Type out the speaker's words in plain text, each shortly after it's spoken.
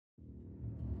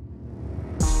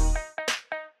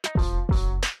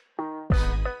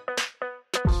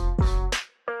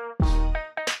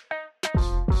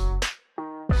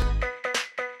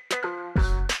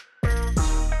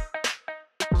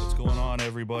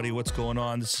everybody. What's going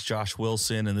on? This is Josh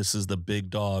Wilson, and this is the Big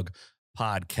Dog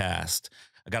Podcast.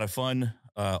 I got a fun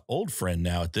old friend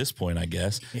now at this point, I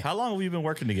guess. Yeah. How long have we been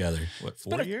working together? What,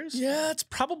 4 years? Yeah, it's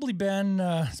probably been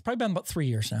about 3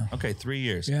 years now. Okay, 3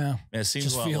 years. Yeah. Man, it seems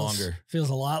just a lot longer.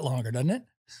 Feels a lot longer, doesn't it?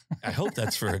 I hope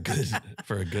that's for a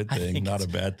good thing, not a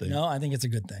bad thing. No, I think it's a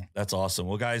good thing. That's awesome.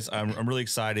 Well, guys, I'm really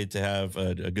excited to have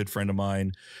a good friend of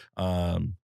mine.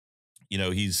 You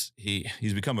know, he's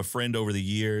become a friend over the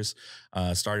years.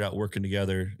 Started out working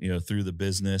together, you know, through the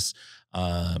business.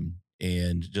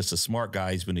 And just a smart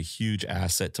guy. He's been a huge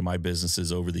asset to my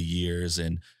businesses over the years.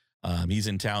 And he's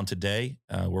in town today.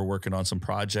 We're working on some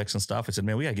projects and stuff. I said,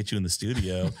 man, we got to get you in the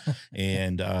studio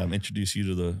and introduce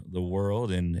you to the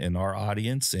world and our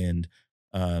audience and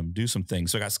do some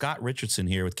things. So I got Scott Richardson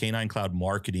here with K9 Cloud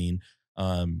Marketing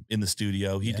in the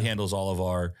studio. He handles all of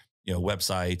our, you know,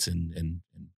 websites and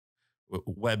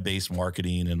web-based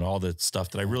marketing and all the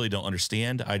stuff that I really don't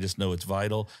understand. I just know it's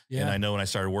vital. Yeah. And I know when I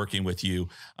started working with you,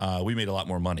 we made a lot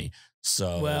more money.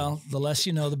 So, well, the less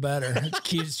you know, the better. It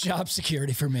keeps job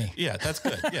security for me. Yeah, that's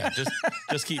good. Yeah.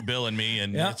 Just keep billing me.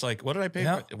 And it's like, what did I pay?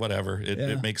 For? Whatever.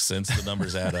 It makes sense. The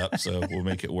numbers add up. So we'll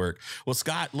make it work. Well,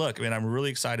 Scott, look, I mean, I'm really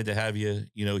excited to have you,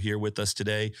 you know, here with us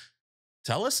today.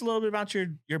 Tell us a little bit about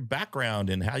your background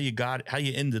and how you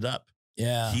ended up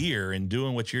here and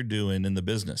doing what you're doing in the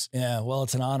business. Yeah. Well,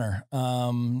 it's an honor.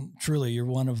 Truly, you're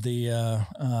one of the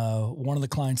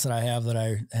clients that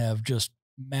I have just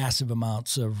massive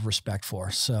amounts of respect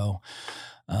for. So,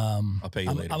 I'll pay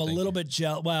you later. I'm a little bit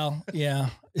jealous. Well, yeah,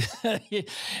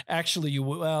 actually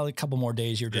a couple more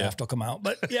days, your draft will come out,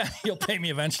 but yeah, you'll pay me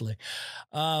eventually.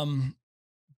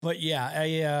 But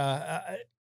yeah,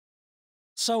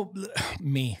 so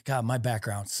my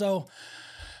background. So,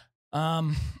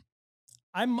 I'm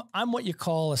what you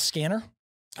call a scanner.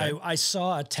 Okay. I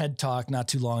saw a TED Talk not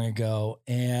too long ago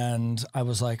and I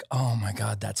was like, oh my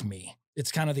God, that's me.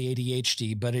 It's kind of the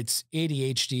ADHD, but it's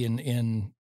ADHD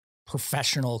in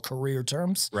professional career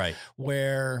terms, right?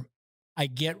 Where I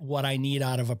get what I need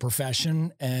out of a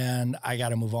profession and I got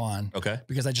to move on. Okay.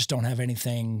 Because I just don't have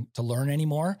anything to learn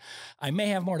anymore. I may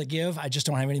have more to give. I just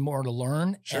don't have any more to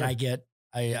learn. Sure. And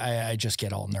I just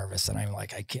get all nervous and I'm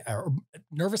like,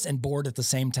 nervous and bored at the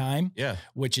same time. Yeah.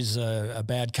 Which is a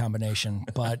bad combination,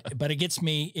 but it gets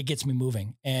me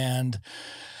moving. And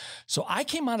so I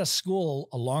came out of school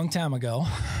a long time ago.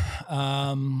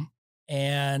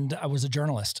 And I was a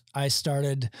journalist. I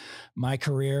started my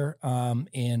career,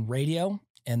 in radio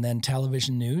and then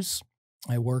television news.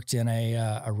 I worked in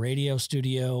a radio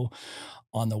studio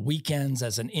on the weekends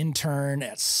as an intern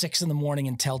at 6 a.m.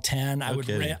 until 10.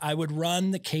 I would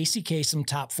run the Casey Kasem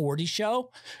Top 40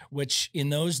 show, which in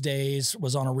those days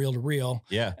was on a reel to reel.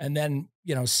 Yeah. And then,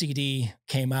 you know, CD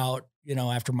came out, you know,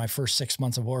 after my first 6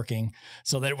 months of working,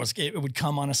 so that it would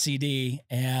come on a CD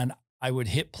and I would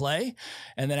hit play.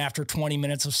 And then after 20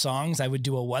 minutes of songs, I would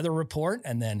do a weather report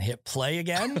and then hit play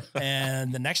again.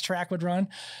 And the next track would run.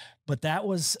 But that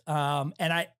was, and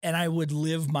I would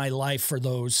live my life for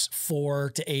those 4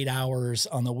 to 8 hours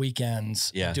on the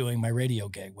weekends doing my radio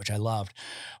gig, which I loved.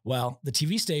 Well, the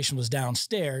TV station was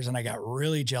downstairs and I got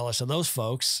really jealous of those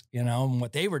folks, you know, and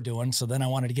what they were doing. So then I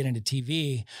wanted to get into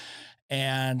TV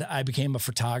and I became a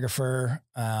photographer,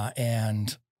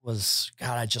 and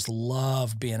I just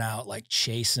loved being out, like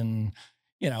chasing,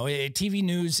 you know, TV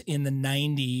news in the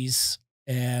 90s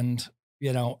and,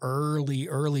 you know, early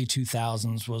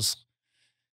 2000s was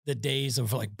the days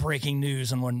of like breaking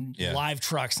news and when live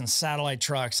trucks and satellite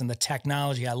trucks and the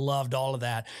technology. I loved all of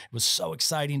that. It was so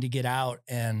exciting to get out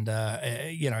and,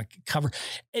 you know, cover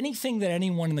anything that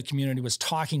anyone in the community was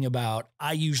talking about.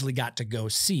 I usually got to go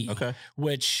see,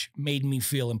 which made me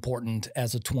feel important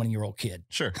as a 20-year-old kid.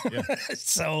 Sure. Yeah.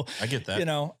 So I get that, you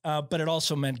know, but it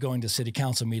also meant going to city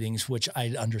council meetings, which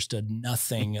I understood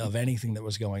nothing of anything that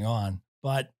was going on.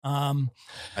 But I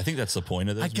think that's the point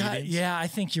of those meetings. Yeah, I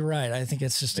think you're right. I think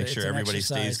it's just make sure everybody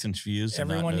stays confused.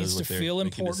 Everyone needs to feel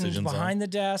important behind the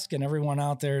desk, and everyone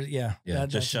out there. Yeah.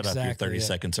 Just shut up. Your 30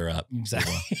 seconds are up.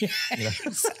 Exactly. You know?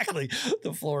 Exactly.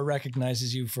 The floor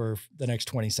recognizes you for the next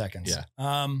 20 seconds.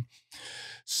 Yeah.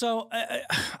 So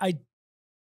I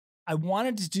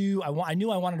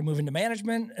knew I wanted to move into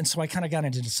management. And so I kind of got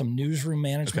into some newsroom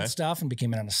management stuff and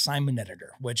became an assignment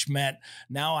editor, which meant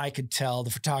now I could tell the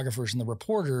photographers and the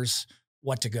reporters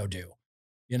what to go do,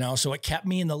 you know? So it kept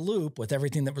me in the loop with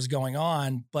everything that was going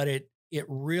on, but it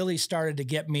really started to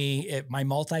get me at my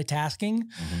multitasking,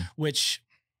 which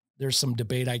there's some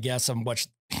debate, I guess, on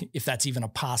if that's even a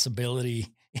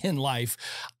possibility in life.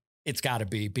 It's got to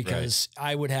be, because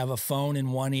I would have a phone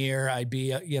in one ear. I'd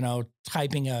be, you know,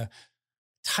 typing a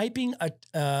typing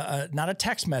not a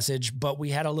text message, but we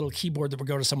had a little keyboard that would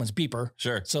go to someone's beeper.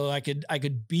 Sure. So I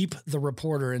could beep the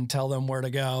reporter and tell them where to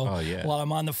go. Oh, yeah. While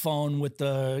I'm on the phone with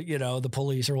the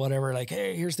police or whatever, like,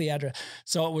 hey, here's the address.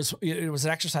 So it was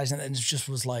an exercise, and it just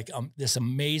was like this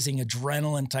amazing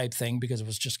adrenaline type thing, because it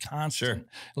was just constant,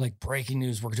 like breaking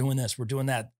news. We're doing this, we're doing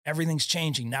that. Everything's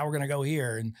changing. Now we're going to go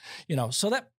here. And,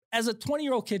 so that as a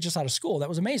 20-year-old kid just out of school, that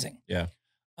was amazing. Yeah.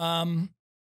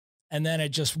 And then it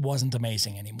just wasn't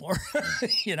amazing anymore.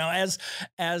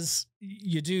 As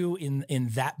you do in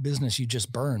that business, you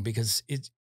just burn, because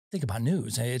think about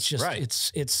news. It's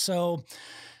just, it's so,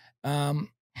 I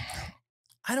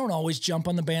don't always jump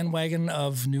on the bandwagon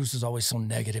of news is always so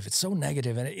negative. It's so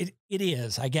negative, and it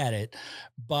is, I get it,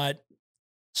 but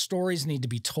stories need to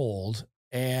be told.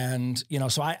 And,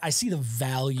 so I see the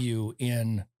value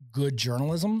in good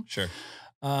journalism. Sure.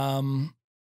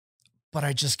 But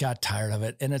I just got tired of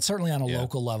it. And it's certainly on a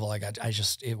local level.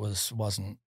 It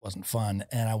wasn't fun.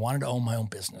 And I wanted to own my own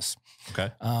business.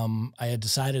 Okay. I had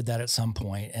decided that at some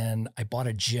point, and I bought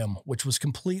a gym, which was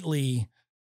completely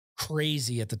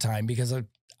crazy at the time, because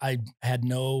I had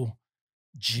no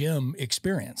gym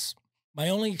experience. My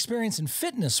only experience in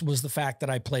fitness was the fact that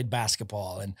I played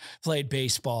basketball and played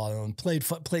baseball and played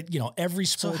every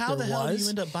sport. So how the hell did you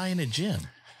end up buying a gym?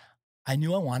 I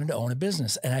knew I wanted to own a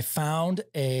business, and I found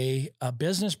a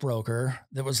business broker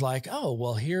that was like, oh,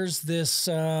 well, here's this,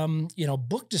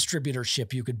 book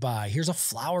distributorship you could buy. Here's a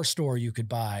flower store you could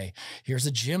buy. Here's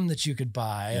a gym that you could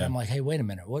buy. Yeah. And I'm like, hey, wait a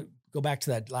minute. Go back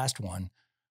to that last one.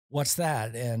 What's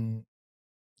that? And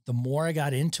the more I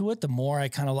got into it, the more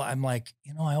I'm like,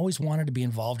 I always wanted to be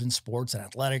involved in sports and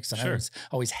athletics. And I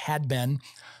always had been.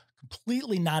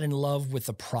 Completely not in love with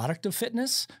the product of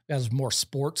fitness. It was more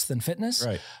sports than fitness.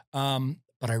 Right.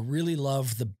 But I really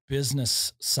love the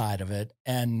business side of it.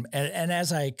 And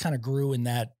as I kind of grew in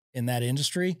that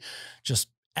industry, just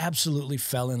absolutely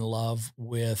fell in love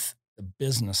with the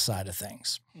business side of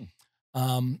things.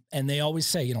 And they always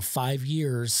say, 5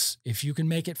 years, if you can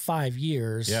make it 5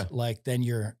 years, then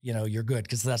you're good.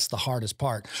 Cause that's the hardest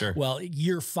part. Sure. Well,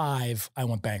 year 5, I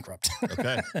went bankrupt.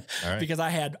 Okay. All right. Because I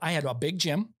had a big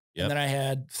gym. Yep. And then I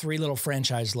had 3 little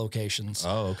franchise locations.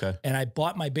 Oh, okay. And I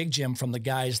bought my big gym from the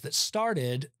guys that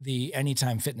started the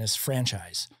Anytime Fitness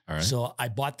franchise. All right. So I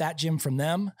bought that gym from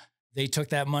them. They took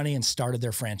that money and started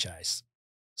their franchise.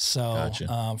 So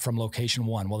from location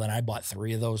 1, well, then I bought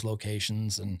 3 of those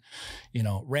locations and,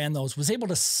 ran those, was able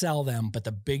to sell them, but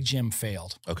the big gym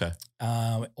failed. Okay.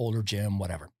 Older gym,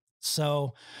 whatever.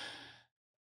 So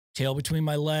tail between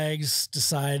my legs,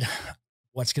 decide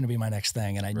what's going to be my next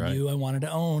thing. And I knew I wanted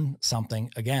to own something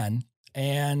again.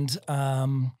 And, I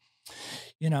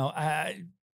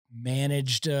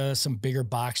managed some bigger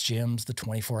box gyms, the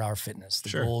 24-hour fitness,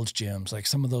 the Gold's gyms, like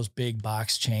some of those big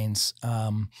box chains.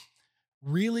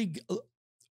 Really,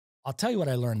 I'll tell you what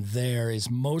I learned there is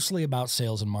mostly about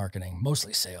sales and marketing,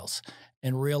 mostly sales,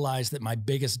 and realized that my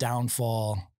biggest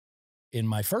downfall in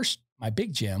my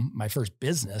big gym, my first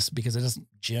business, because it doesn't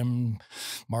gym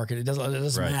market. It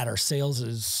doesn't matter. Sales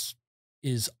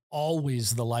is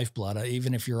always the lifeblood.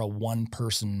 Even if you're a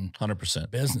 1-person 100%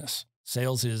 business,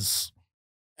 sales is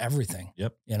everything.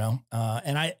 Yep.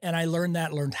 And I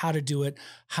learned how to do it,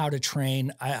 how to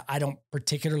train. I don't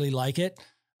particularly like it.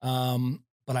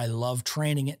 But I love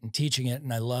training it and teaching it.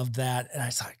 And I loved that. And I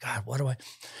thought, God, what do I,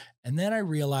 and then I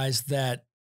realized that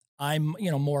I'm,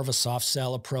 more of a soft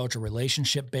sell approach, a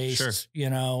relationship based,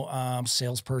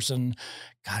 salesperson,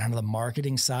 got onto the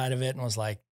marketing side of it and was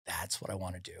like, that's what I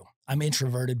want to do. I'm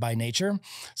introverted by nature.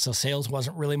 So sales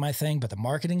wasn't really my thing, but the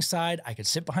marketing side, I could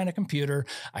sit behind a computer.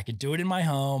 I could do it in my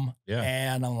home. Yeah.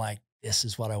 And I'm like, this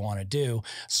is what I want to do.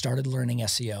 Started learning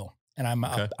SEO, and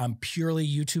I'm purely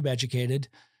YouTube educated,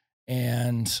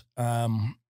 and,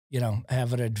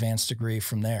 have an advanced degree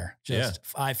from there.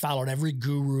 I followed every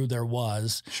guru there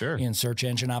was in search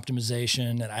engine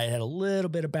optimization. And I had a little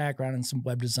bit of background in some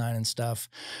web design and stuff.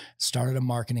 Started a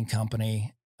marketing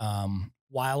company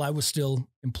while I was still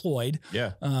employed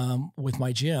with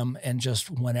my gym. And just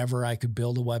whenever I could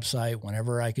build a website,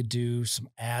 whenever I could do some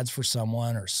ads for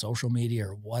someone or social media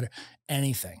or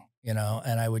anything, and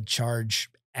I would charge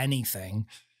anything,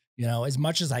 as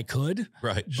much as I could,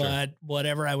 but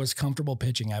whatever I was comfortable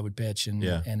pitching, I would pitch. And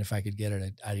if I could get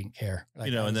it, I didn't care.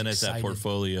 And then as that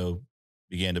portfolio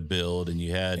began to build and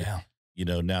you had,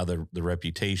 now the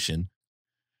reputation,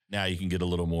 now you can get a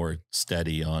little more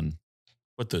steady on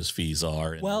what those fees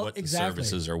are and what the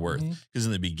services are worth. Because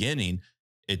in the beginning,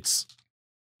 it's,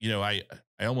 I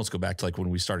almost go back to like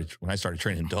when I started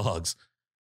training dogs.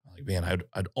 Like, man,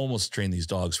 I'd almost train these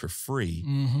dogs for free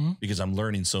because I'm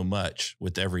learning so much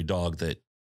with every dog that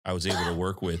I was able to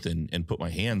work with and put my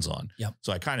hands on. Yep.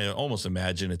 So I kind of almost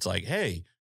imagine it's like, hey,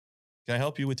 can I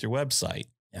help you with your website?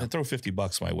 Yeah. And throw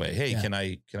 $50 my way. Hey, Yeah. can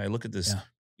I look at this,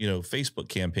 Yeah. Facebook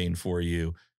campaign for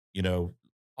you?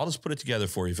 I'll just put it together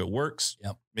for you. If it works,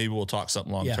 Yep. maybe we'll talk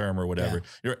something long-term or whatever.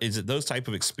 Is it those type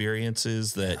of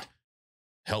experiences that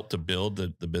help to build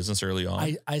the business early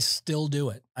on? I still do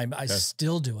it. I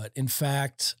still do it. In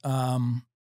fact,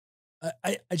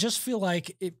 I just feel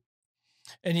like it,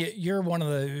 and you're one of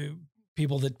the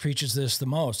people that preaches this the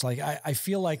most. Like, I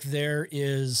feel like there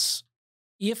is,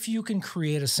 if you can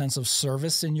create a sense of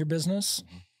service in your business,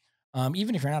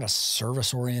 even if you're not a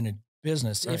service oriented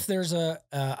business, if there's a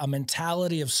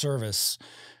mentality of service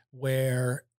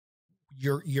where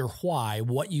your why,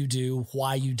 what you do,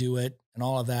 why you do it, and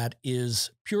all of that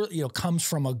is pure, comes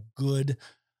from a good,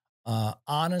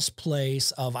 honest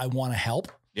place of, I want to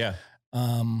help. Yeah.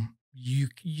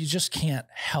 You just can't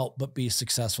help but be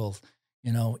successful,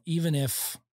 even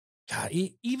if,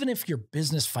 even if your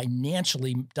business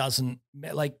financially doesn't,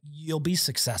 like, you'll be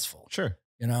successful. Sure.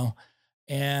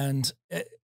 And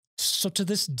so to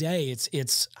this day,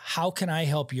 it's how can I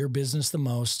help your business the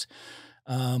most?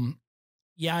 I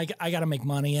got to make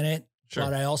money in it,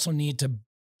 but I also need to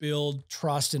build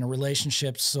trust in a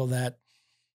relationship so that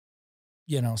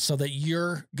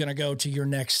you're going to go to your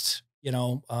next,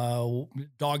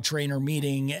 dog trainer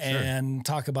meeting and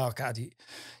talk about, God,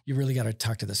 you really got to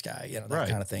talk to this guy, that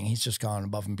kind of thing. He's just gone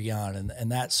above and beyond.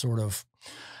 And that sort of,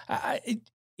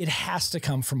 it has to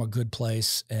come from a good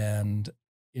place. And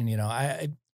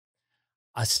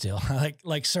I still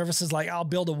like services. Like, I'll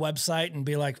build a website and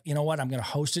be like, you know what? I'm going to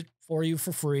host it for you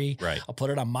for free. Right. I'll put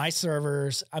it on my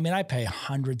servers. I mean, I pay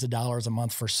hundreds of dollars a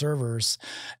month for servers,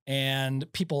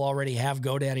 and people already have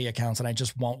GoDaddy accounts, and I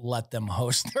just won't let them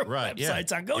host their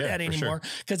websites on GoDaddy anymore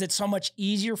because it's so much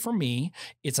easier for me.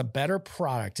 It's a better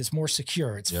product. It's more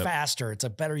secure. It's faster. It's a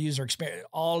better user experience,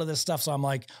 all of this stuff. So I'm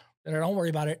like, don't worry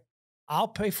about it. I'll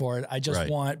pay for it. I just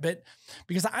want, but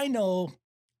because I know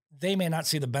they may not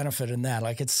see the benefit in that.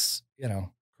 Like, it's,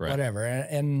 whatever.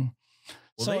 And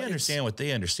well, so they understand what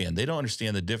they understand. They don't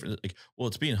understand the difference. Like, well,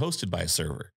 it's being hosted by a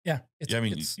server. Yeah.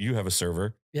 You have a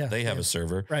server. Yeah. They have a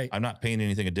server. Right. I'm not paying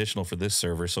anything additional for this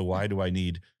server. So why do I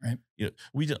need,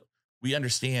 we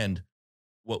understand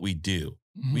what we do.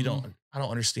 Mm-hmm. I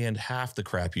don't understand half the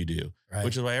crap you do,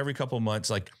 which is why every couple of months,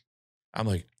 like, I'm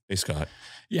like, hey, Scott,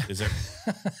 is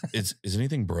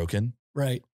anything broken?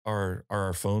 Right. Are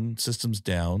our phone systems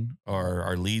down? Are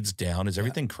our leads down? Is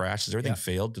everything crashed? Is everything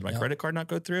failed? Did my credit card not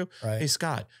go through? Right. Hey,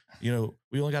 Scott, we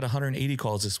only got 180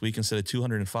 calls this week instead of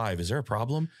 205. Is there a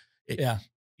problem? And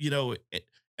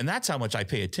that's how much I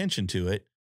pay attention to it,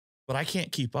 but I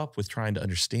can't keep up with trying to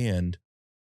understand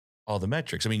all the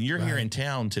metrics. I mean, you're here in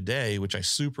town today, which I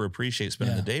super appreciate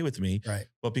spending the day with me,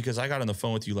 but because I got on the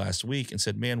phone with you last week and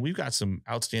said, man, we've got some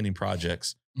outstanding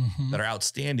projects that are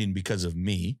outstanding because of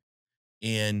me.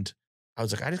 And I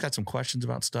was like, I just got some questions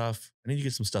about stuff. I need to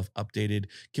get some stuff updated.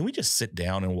 Can we just sit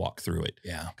down and walk through it?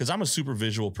 Yeah. Because I'm a super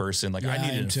visual person. Like, I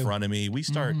need it in front of me. We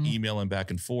start emailing back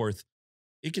and forth.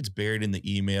 It gets buried in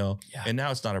the email. Yeah. And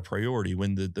now it's not a priority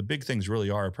when the big things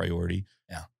really are a priority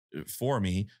for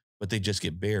me, but they just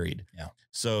get buried. Yeah.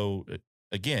 So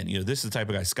again, this is the type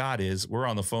of guy Scott is. We're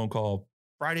on the phone call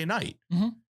Friday night.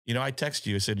 I text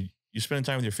you, I said, you spending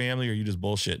time with your family or you just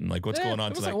bullshitting? Like, what's going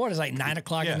on tonight? Like, what is 9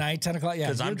 o'clock at night, 10 o'clock? Yeah.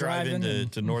 Because I'm driving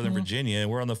to Northern Virginia and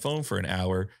we're on the phone for an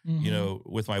hour,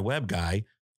 with my web guy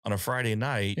on a Friday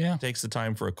night. Takes the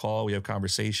time for a call. We have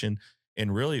conversation.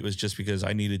 And really it was just because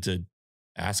I needed to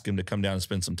ask him to come down and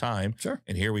spend some time. Sure.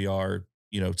 And here we are,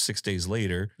 6 days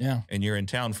later. Yeah. And you're in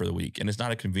town for the week. And it's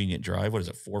not a convenient drive. What is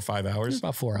it? 4 or 5 hours? It's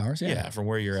about 4 hours. Yeah. From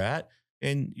where you're at.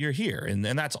 And you're here. And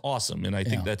that's awesome. And I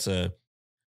think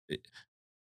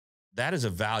that is a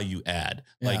value add.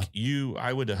 Like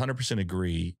I would 100%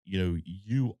 agree.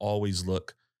 You always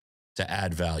look to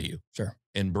add value. Sure.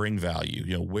 And bring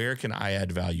value. Where can I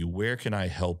add value? Where can I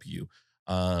help you?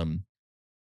 And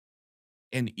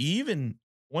even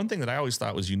one thing that I always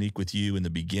thought was unique with you in the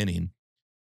beginning,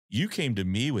 you came to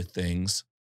me with things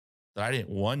that I didn't,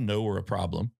 one, know were a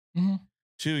problem.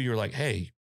 Two, you're like,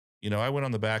 hey, I went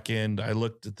on the back end. I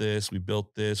looked at this. We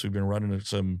built this. We've been running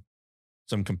some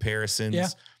comparisons. Yeah.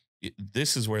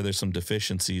 This is where there's some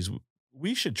deficiencies.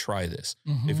 We should try this.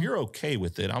 If you're okay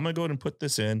with it, I'm going to go ahead and put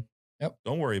this in. Yep.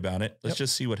 Don't worry about it. Let's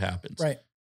just see what happens. Right.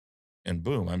 And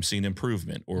boom, I'm seeing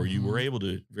improvement. Or you were able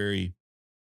to very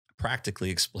practically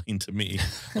explain to me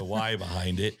the why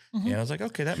behind it. And I was like,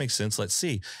 okay, that makes sense. Let's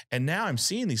see. And now I'm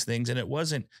seeing these things and it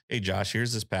wasn't, hey, Josh,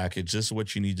 here's this package. This is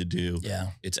what you need to do. Yeah.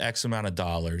 It's X amount of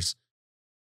dollars.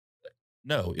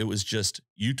 No, it was just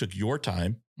you took your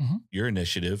time, your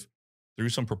initiative, threw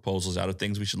some proposals out of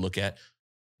things we should look at.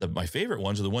 My favorite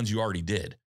ones are the ones you already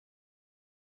did.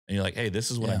 And you're like, hey, this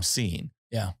is what I'm seeing.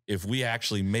 Yeah. If we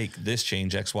actually make this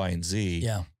change X, Y, and Z,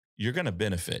 you're going to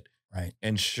benefit. Right.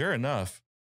 And sure enough,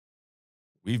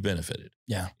 we've benefited.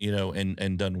 Yeah.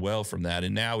 And done well from that.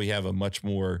 And now we have a much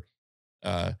more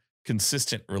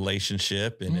consistent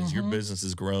relationship. And as your business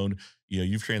has grown,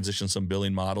 you've transitioned some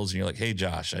billing models and you're like, hey,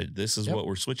 Josh, this is what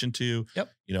we're switching to. Yep.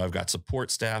 I've got support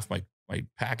staff. My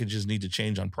packages need to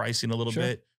change on pricing a little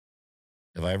bit.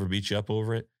 Have I ever beat you up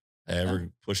over it? I ever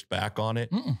pushed back on it?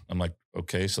 I'm like,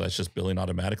 okay, so that's just billing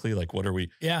automatically. Like, what are we?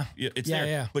 Yeah. It's there.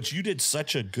 Yeah. But you did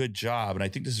such a good job. And I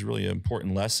think this is really an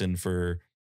important lesson for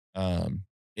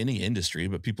any industry,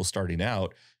 but people starting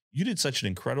out. You did such an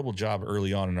incredible job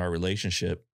early on in our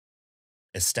relationship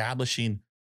establishing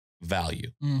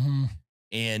value.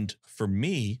 And for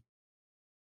me,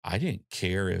 I didn't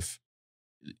care if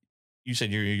you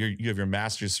said you have your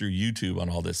master's through YouTube on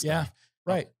all this stuff.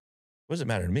 Right. What does it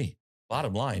matter to me?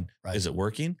 Bottom line, is it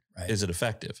working? Right. Is it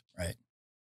effective? Right.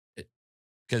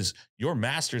 Because your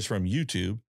master's from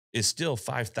YouTube is still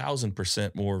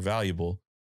 5,000% more valuable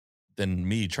than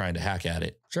me trying to hack at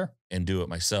it and do it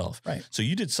myself. Right. So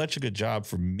you did such a good job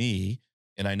for me,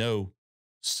 and I know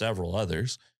several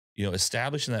others,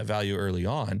 establishing that value early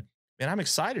on. And I'm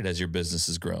excited as your business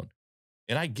has grown.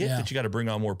 And I get that you got to bring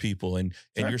on more people and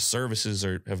your services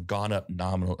have gone up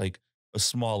nominal, like a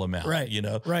small amount,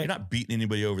 You're not beating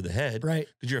anybody over the head, because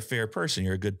you're a fair person.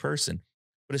 You're a good person,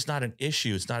 but it's not an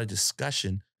issue. It's not a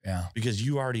discussion because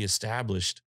you already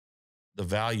established the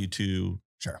value to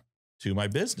my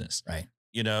business. Right.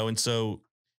 And so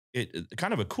it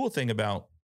kind of a cool thing about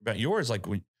yours, like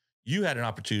when you had an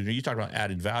opportunity, you talked about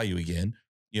added value again,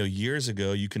 years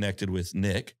ago, you connected with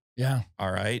Nick. Yeah.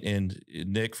 All right. And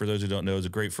Nick, for those who don't know, is a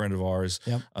great friend of ours.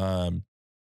 Yep.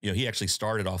 He actually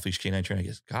started Off Leash Canine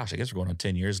Training. I guess we're going on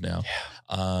 10 years now.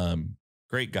 Yeah.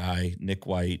 Great guy, Nick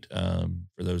White.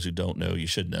 For those who don't know, you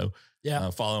should know.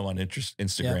 Yeah. Follow him on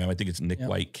Instagram. Yep. I think it's Nick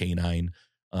White Canine,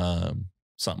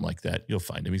 something like that. You'll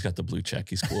find him. He's got the blue check.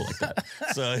 He's cool like that.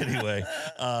 So anyway,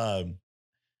 and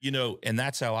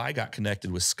that's how I got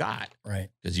connected with Scott. Right.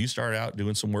 Because you started out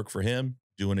doing some work for him,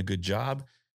 doing a good job.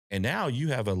 And now you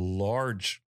have a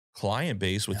large client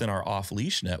base within our Off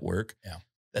Leash network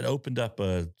that opened up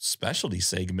a specialty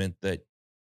segment that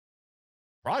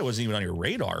probably wasn't even on your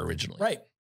radar originally. Right.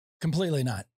 Completely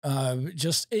not.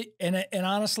 And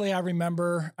honestly, I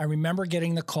remember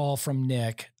getting the call from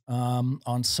Nick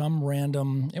on some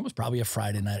random, it was probably a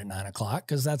Friday night at 9:00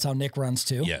 because that's how Nick runs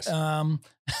too. Yes.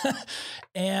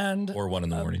 And or 1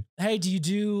 in. Hey, do you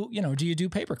do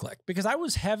pay-per-click? Because I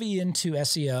was heavy into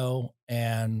SEO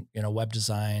and, web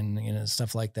design,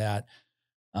 stuff like that.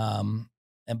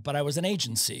 But I was an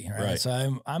agency, right?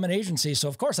 So I'm an agency. So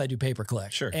of course I do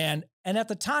pay-per-click. Sure. And at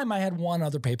the time I had one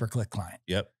other pay-per-click client.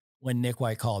 Yep. When Nick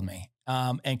White called me.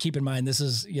 And keep in mind, this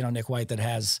is, Nick White that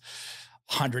has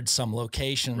 100 some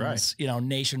locations,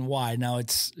 nationwide. Now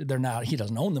he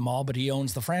doesn't own them all, but he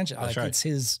owns the franchise.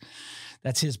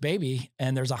 That's his baby.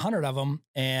 And there's 100 of them.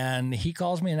 And he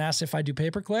calls me and asks if I do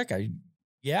pay-per-click.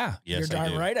 Yes, you're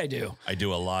darn right I do. I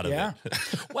do a lot of it.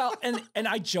 Well, and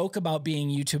I joke about being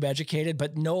YouTube educated,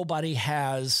 but nobody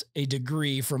has a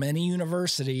degree from any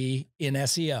university in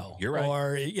SEO. You're right.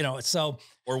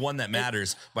 Or one that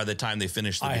matters by the time they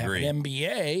finish the degree. I have an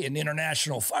MBA in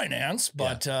international finance,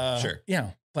 but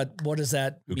but what does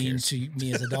that mean to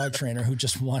me as a dog trainer who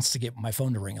just wants to get my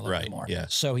phone to ring a little bit more? Yeah.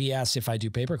 So he asked if I do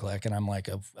pay-per-click, and I'm like,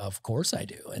 of course I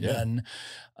do. And then,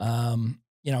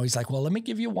 he's like, well, let me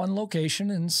give you one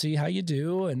location and see how you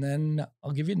do. And then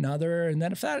I'll give you another. And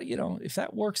then if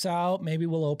that works out, maybe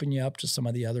we'll open you up to some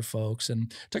of the other folks.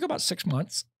 And it took about 6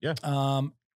 months. Yeah.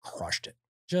 Crushed it.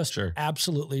 Just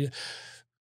absolutely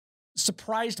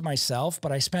surprised myself,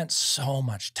 but I spent so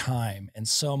much time and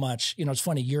so much, it's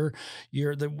funny.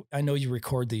 I know you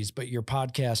record these, but your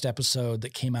podcast episode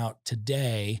that came out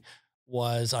today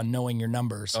was on knowing your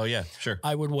numbers. Oh yeah, sure.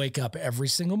 I would wake up every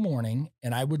single morning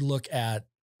and I would look at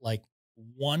like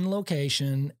one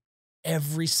location,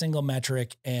 every single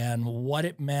metric and what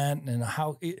it meant and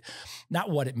not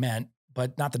what it meant,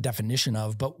 but not the definition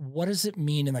of, but what does it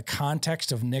mean in the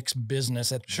context of Nick's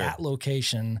business at that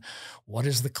location? What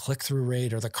is the click-through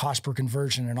rate or the cost per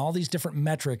conversion and all these different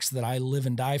metrics that I live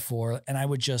and die for? And I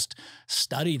would just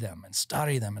study them and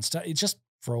study just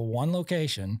for one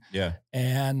location. Yeah.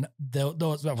 And that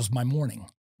was my morning,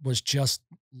 was just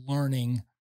learning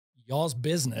y'all's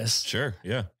business. Sure.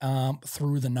 Yeah.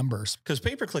 Through the numbers. Because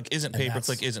pay-per-click isn't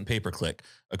pay-per-click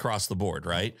across the board,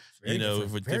 right? You know,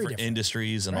 with different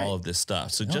industries and all of this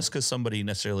stuff. So just because somebody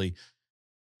necessarily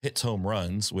hits home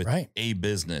runs with a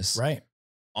business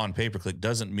on pay-per-click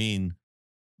doesn't mean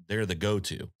they're the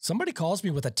go-to. Somebody calls me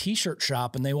with a t-shirt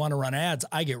shop and they want to run ads.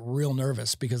 I get real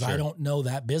nervous because I don't know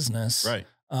that business. Right.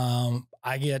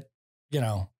 I get, you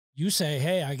know, you say,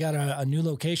 hey, I got a new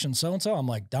location, so-and-so. I'm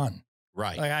like, done.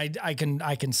 Right. Like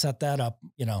I can set that up,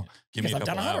 you know, give me a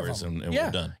couple hours and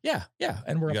we're done. Yeah. Yeah.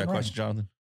 And we're you got a question, Jonathan?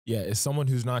 Yeah. As someone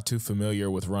who's not too familiar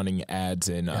with running ads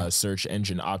and search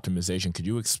engine optimization, could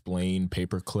you explain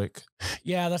pay-per-click?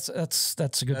 Yeah, that's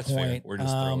a good point. Fair. We're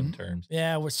just throwing terms.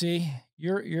 Yeah. Well, see,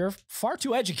 you're far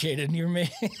too educated and you're me.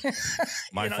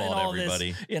 My fault,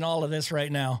 everybody. In all of this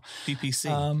right now.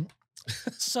 PPC.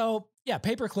 So yeah,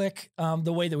 pay-per-click,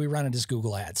 the way that we run it is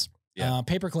Google ads. Yeah.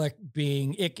 Pay-per-click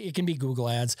being, it can be Google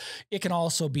ads. It can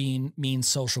also mean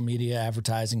social media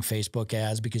advertising, Facebook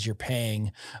ads, because you're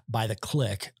paying by the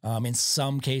click. In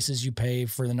some cases you pay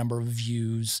for the number of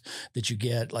views that you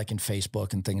get, like in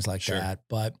Facebook and things like that.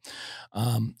 But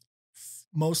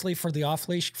mostly for the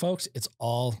off-leash folks, it's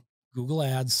all Google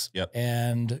ads. Yep.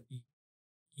 And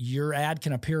your ad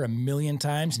can appear 1 million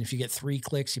times. And if you get 3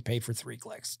 clicks, you pay for 3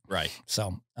 clicks. Right.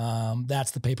 So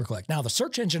that's the pay-per-click. Now the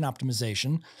search engine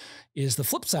optimization is the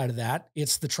flip side of that.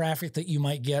 It's the traffic that you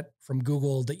might get from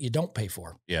Google that you don't pay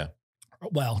for. Yeah.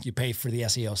 Well, you pay for the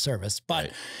SEO service,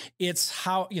 but it's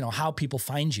how people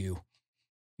find you.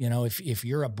 You know, if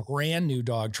you're a brand new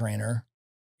dog trainer,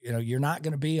 you know, you're not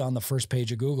going to be on the first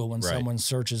page of Google when someone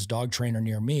searches dog trainer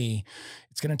near me.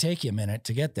 It's going to take you a minute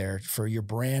to get there for your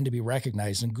brand to be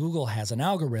recognized. And Google has an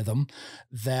algorithm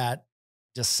that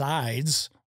decides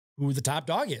who the top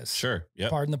dog is. Sure. Yeah.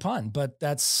 Pardon the pun, but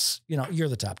that's, you know, you're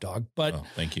the top dog, but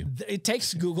thank you. It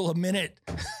takes Google a minute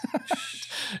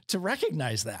to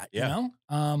recognize that, you know?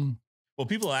 Well,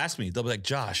 people ask me, they'll be like,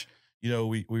 Josh, you know,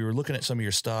 we were looking at some of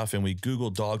your stuff and we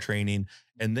Googled dog training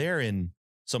and they're in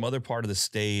some other part of the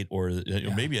state or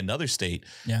maybe another state.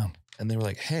 Yeah. And they were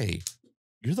like, hey,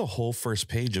 you're the whole first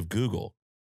page of Google.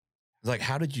 It's like,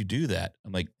 how did you do that?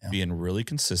 I'm like, being really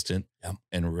consistent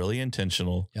and really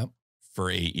intentional for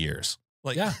 8 years.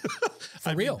 Like,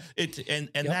 for real. And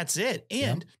that's it.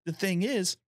 And the thing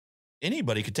is,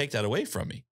 anybody could take that away from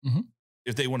me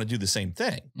if they want to do the same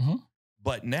thing.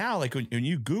 But now, like when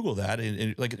you Google that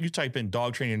and like you type in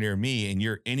dog training near me and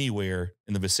you're anywhere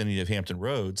in the vicinity of Hampton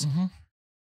Roads,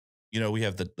 you know, we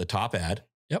have the top ad.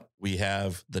 Yep. We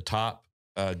have the top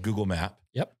Google map.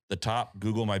 Yep. The top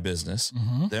Google My Business.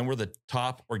 Then we're the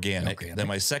top organic. Then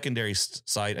my secondary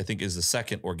site, I think, is the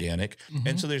second organic.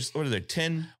 And so there's, what are there,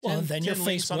 10? Well, 10, then 10 your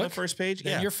links Facebook on the first page.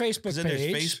 Then your Facebook then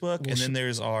page. there's Facebook. And then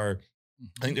there's our,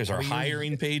 I think there's our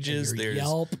hiring pages. There's there's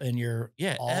Yelp and your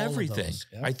everything.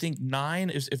 Yep. I think 9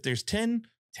 is if there's 10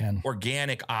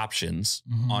 organic options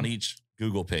on each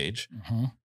Google page,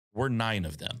 we're 9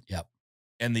 of them. Yep.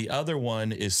 And the other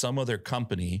one is some other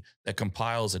company that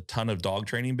compiles a ton of dog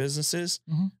training businesses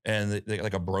and they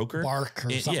like a broker. Bark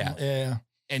or something. Yeah.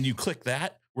 And you click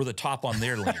that, we're the top on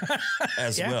their link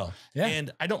as well. Yeah.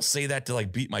 And I don't say that to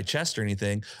like beat my chest or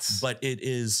anything, but it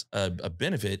is a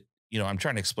benefit. You know, I'm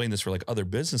trying to explain this for like other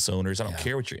business owners. I don't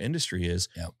care what your industry is.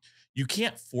 You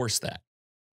can't force that.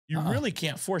 You really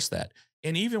can't force that.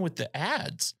 And even with the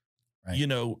ads, you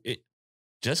know,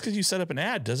 just because you set up an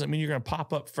ad doesn't mean you're going to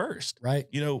pop up first. Right.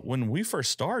 You know, when we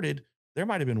first started, there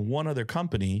might've been one other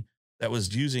company that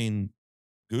was using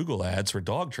Google ads for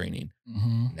dog training.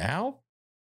 Now,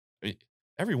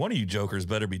 every one of you jokers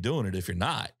better be doing it if you're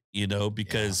not, you know,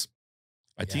 because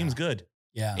my team's good.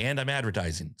 Yeah. And I'm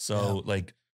advertising. So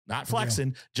like not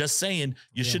flexing, just saying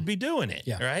you should be doing it.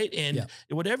 Right. And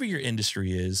whatever your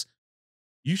industry is,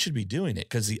 you should be doing it.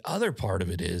 Because the other part of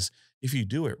it is if you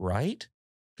do it right,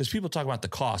 because people talk about the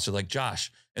cost. They're like, Josh,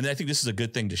 and I think this is a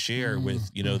good thing to share with,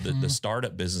 you know, the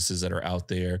startup businesses that are out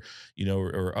there, you know,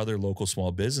 or other local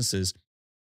small businesses.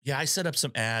 Yeah, I set up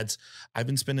some ads. I've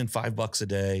been spending $5 a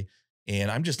day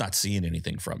and I'm just not seeing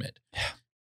anything from it.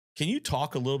 Can you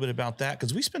talk a little bit about that?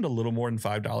 Because we spend a little more than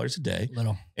 $5 a day.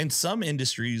 In some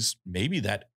industries, maybe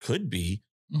that could be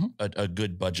a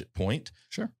good budget point.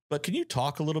 Sure. But can you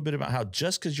talk a little bit about how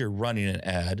just because you're running an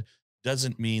ad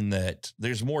doesn't mean that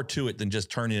there's more to it than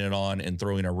just turning it on and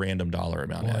throwing a random dollar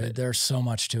amount at it? There's so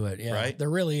much to it. Yeah, right? There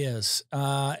really is.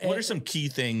 What are some key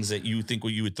things that you think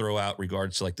you would throw out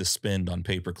regards to like the spend on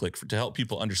pay-per-click to help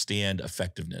people understand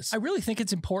effectiveness? I really think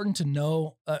it's important to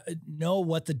know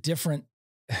what the different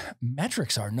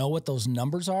metrics are, know what those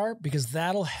numbers are, because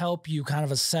that'll help you kind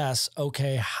of assess,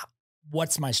 okay,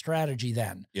 what's my strategy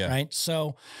then? Yeah. Right.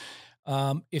 So,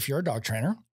 If you're a dog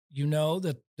trainer, you know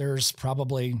that there's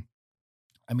probably,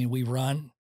 I mean, we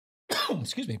run,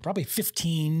 excuse me, probably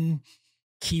 15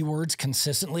 keywords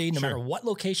consistently, no matter what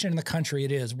location in the country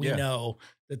it is. We know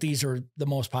that these are the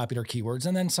most popular keywords.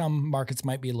 And then some markets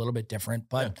might be a little bit different,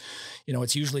 but you know,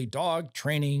 it's usually dog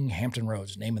training, Hampton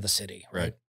Roads, name of the city.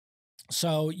 Right.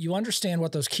 So you understand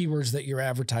what those keywords that you're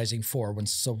advertising for. When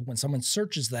someone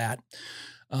searches that,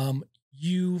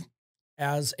 you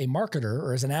as a marketer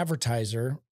or as an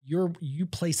advertiser, you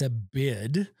place a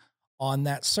bid on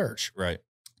that search. Right.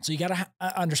 So you got to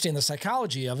understand the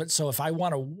psychology of it. So if I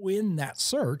want to win that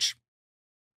search,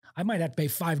 I might have to pay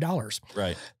 $5.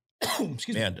 Right.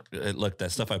 Excuse me. Look,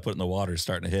 that stuff I put in the water is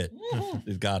starting to hit.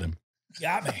 It got him.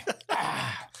 Got me.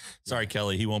 Sorry,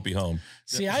 Kelly. He won't be home.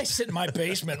 See, I sit in my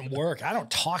basement and work. I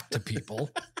don't talk to people.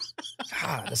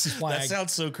 God, this is why that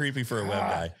sounds so creepy for a web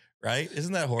guy. Right?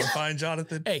 Isn't that horrifying,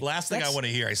 Jonathan? Hey, last thing I want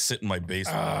to hear, I sit in my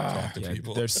basement and talk to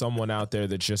people. There's someone out there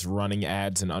that's just running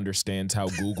ads and understands how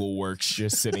Google works,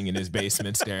 just sitting in his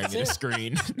basement staring at a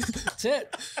screen. That's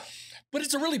it. But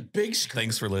it's a really big screen.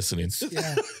 Thanks for listening.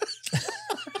 Yeah.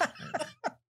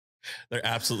 They're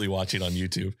absolutely watching on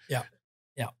YouTube. Yeah.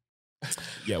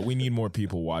 Yeah, we need more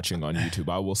people watching on YouTube.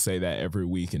 I will say that every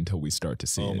week until we start to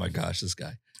see it. Oh my gosh, this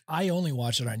guy. I only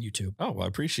watch it on YouTube. Oh, well, I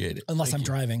appreciate it. Unless I'm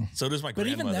driving. So does my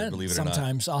grandmother, but even then, believe it or not.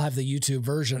 sometimes I'll have the YouTube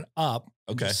version up.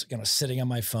 Okay. Just sitting on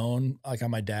my phone, like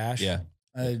on my dash. Yeah.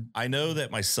 I know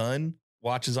that my son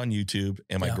watches on YouTube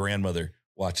and my grandmother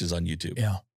watches on YouTube.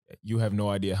 Yeah. You have no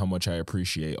idea how much I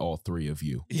appreciate all three of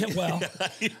you. Yeah, well,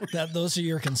 those are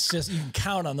your consistent. You can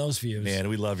count on those views. Man,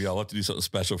 we love you all. We'll have to do something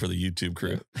special for the YouTube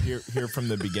crew. Here from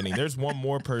the beginning. There's one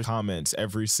more person comments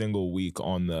every single week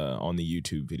on the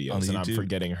YouTube videos, and I'm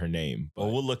forgetting her name. But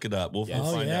we'll look it up. We'll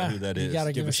find out who that is. You got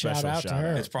to give a shout out to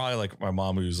her. It's probably like my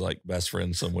mom, who's like best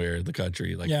friend somewhere in the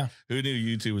country. Like, who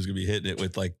knew YouTube was gonna be hitting it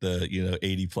with like the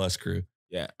 80+ crew?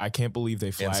 Yeah, I can't believe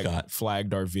they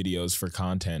flagged our videos for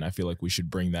content. I feel like we should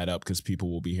bring that up because people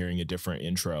will be hearing a different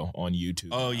intro on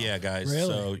YouTube. Oh, yeah, guys.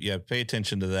 Really? So, yeah, pay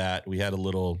attention to that. We had a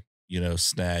little,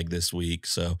 snag this week.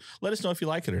 So let us know if you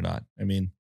like it or not. I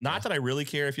mean, not that I really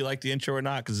care if you like the intro or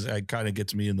not, because it kind of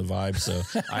gets me in the vibe. So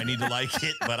I need to like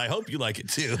it, but I hope you like it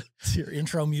too. It's your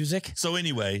intro music. So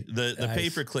anyway, the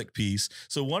pay-per-click piece.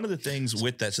 So one of the things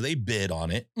with that, so they bid on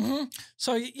it. Mm-hmm.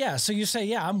 So you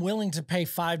say, I'm willing to pay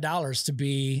 $5 to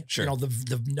be,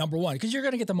 the number one, because you're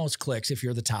going to get the most clicks if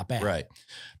you're the top ad. Right.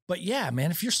 But yeah,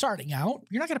 man, if you're starting out,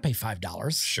 you're not going to pay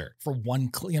 $5 for one,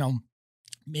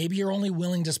 maybe you're only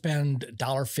willing to spend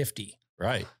 $1.50.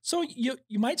 Right. So you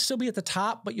might still be at the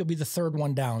top, but you'll be the third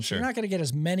one down. So you're not going to get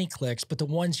as many clicks, but the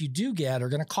ones you do get are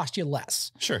going to cost you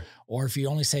less. Sure. Or if you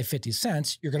only say 50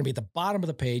 cents, you're going to be at the bottom of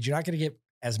the page. You're not going to get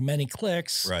as many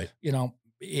clicks, right?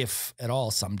 If at all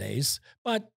some days,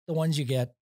 but the ones you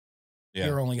get,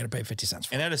 you're only going to pay 50 cents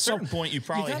for. And at a certain point, you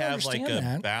probably have like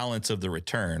a balance of the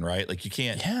return, right? Like you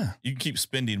can't, you can keep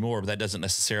spending more, but that doesn't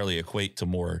necessarily equate to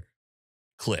more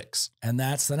clicks. And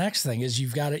that's the next thing is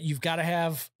you've got to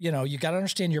have, you got to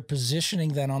understand your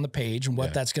positioning then on the page and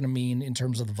what that's going to mean in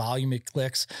terms of the volume of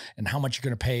clicks and how much you're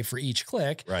going to pay for each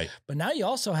click. Right. But now you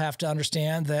also have to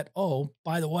understand that, oh,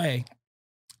 by the way,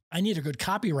 I need a good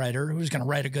copywriter who's going to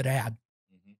write a good ad.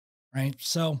 Mm-hmm. Right.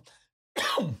 So,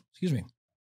 excuse me.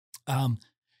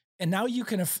 And now you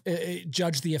can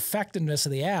judge the effectiveness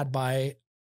of the ad by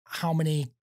how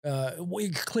many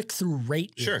click-through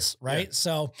rate is, right? Yeah.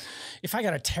 So if I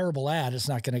got a terrible ad, it's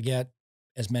not going to get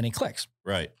as many clicks.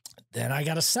 Right. Then I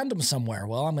got to send them somewhere.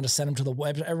 Well, I'm going to send them to the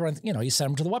web. Everyone, you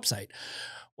send them to the website.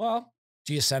 Well,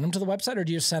 do you send them to the website or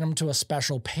do you send them to a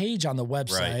special page on the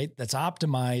website that's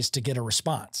optimized to get a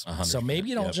response? So maybe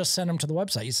you don't just send them to the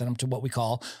website. You send them to what we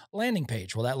call a landing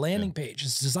page. Well, that landing page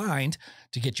is designed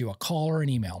to get you a call or an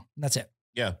email. And that's it.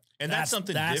 Yeah. And that's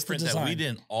something different that we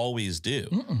didn't always do.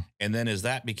 Mm-mm. And then as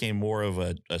that became more of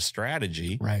a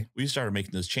strategy, we started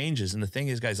making those changes. And the thing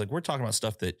is, guys, like we're talking about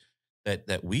stuff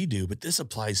that we do, but this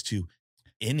applies to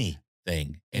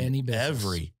anything and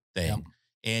everything. Yep.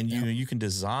 And you can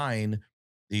design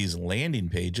these landing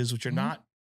pages, which are not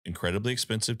incredibly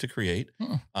expensive to create,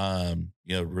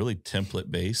 really template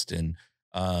based and,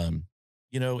 and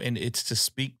it's to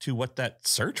speak to what that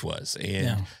search was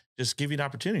and just give you an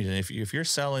opportunity. And if you're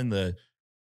selling the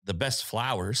best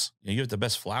flowers, you have the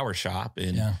best flower shop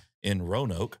in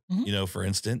Roanoke, for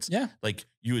instance, like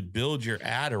you would build your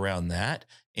ad around that.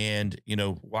 And,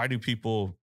 why do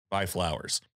people buy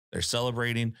flowers? They're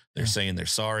celebrating. They're saying they're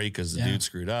sorry because the dude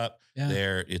screwed up.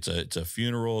 It's a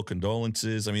funeral,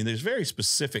 condolences. I mean, there's very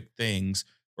specific things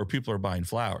where people are buying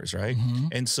flowers, right? Mm-hmm.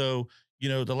 And so,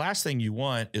 the last thing you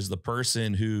want is the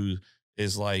person who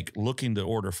is like looking to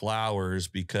order flowers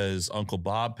because Uncle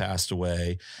Bob passed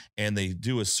away, and they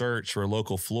do a search for a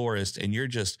local florist, and you're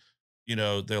just,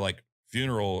 they're like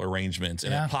funeral arrangements,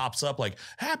 and it pops up like,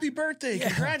 happy birthday,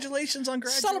 congratulations on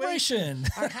graduation, celebration,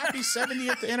 our happy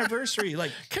 70th anniversary.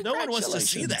 Like, no one wants to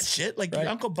see that shit. Like,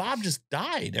 Uncle Bob just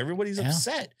died. Everybody's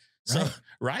upset. So,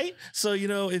 right. So,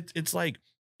 it's like,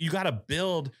 you got to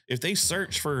build, if they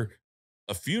search for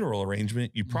a funeral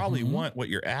arrangement, you probably want what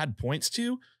your ad points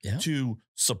to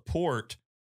support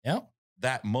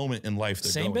that moment in life.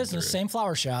 Same business, same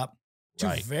flower shop, two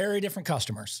very different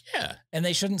customers. Yeah. And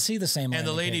they shouldn't see the same. And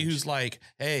the lady who's like,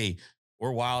 hey,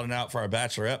 we're wilding out for our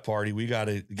bachelorette party, we got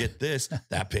to get this.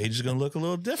 That page is going to look a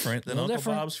little different than Uncle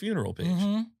Bob's funeral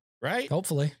page. Right.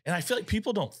 Hopefully. And I feel like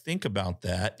people don't think about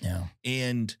that. Yeah.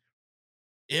 And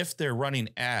if they're running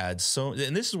ads,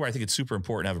 and this is where I think it's super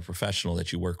important to have a professional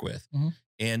that you work with.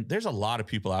 And there's a lot of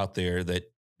people out there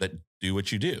that do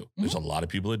what you do. There's a lot of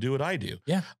people that do what I do.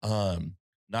 Yeah.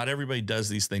 Not everybody does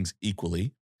these things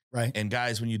equally. Right. And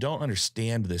guys, when you don't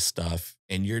understand this stuff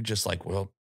and you're just like,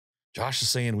 well, Josh is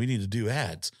saying we need to do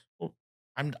ads. Well,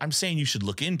 I'm saying you should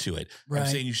look into it. I'm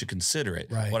saying you should consider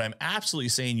it. What I'm absolutely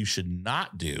saying you should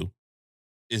not do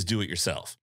is do it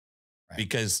yourself.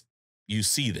 Because you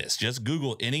see this. Just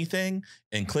Google anything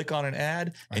and click on an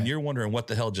ad, and you're wondering what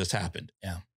the hell just happened.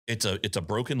 Yeah. It's a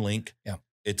broken link. Yeah.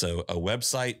 It's a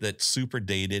website that's super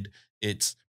dated.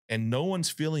 And no one's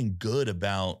feeling good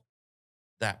about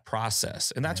that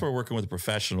process. And that's where working with a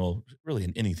professional, really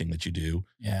in anything that you do,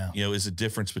 is a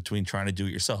difference between trying to do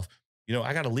it yourself.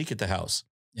 I got a leak at the house.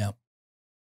 Yeah.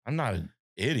 I'm not an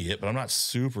idiot, but I'm not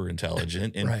super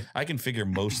intelligent, and I can figure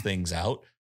most things out,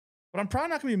 but I'm probably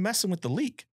not going to be messing with the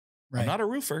leak. I'm not a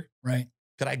roofer.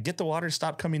 Could I get the water to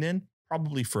stop coming in?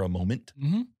 Probably for a moment.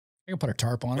 I can put a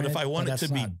tarp on it. But if I want it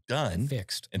to be done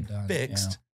fixed,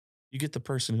 you get the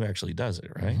person who actually does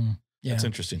it, right? Yeah. That's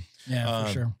interesting. Yeah,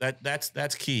 for sure.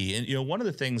 That's key. And, one of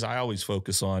the things I always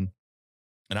focus on,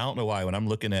 and I don't know why, when I'm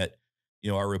looking at,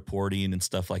 our reporting and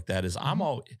stuff like that, is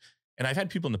and I've had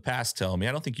people in the past tell me,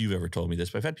 I don't think you've ever told me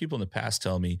this, but I've had people in the past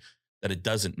tell me that it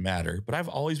doesn't matter, but I've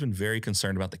always been very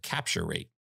concerned about the capture rate.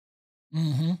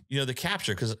 The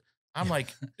capture, because I'm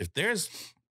like, if there's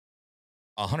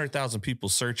 100,000 people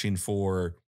searching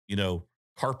for,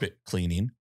 carpet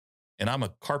cleaning, and I'm a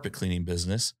carpet cleaning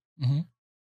business,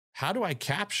 how do I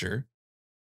get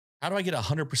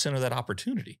 100% of that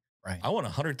opportunity? I want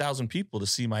 100,000 people to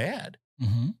see my ad.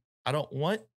 I don't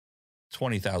want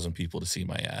 20,000 people to see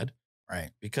my ad.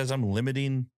 Because I'm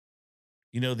limiting,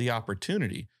 the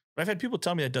opportunity. But I've had people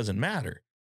tell me that doesn't matter.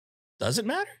 Does it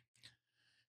matter?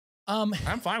 I'm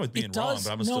fine with being wrong,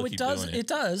 but I'm gonna still keep doing it. It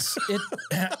does.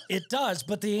 It does.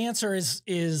 But the answer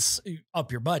is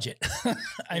up your budget.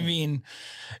 I mean,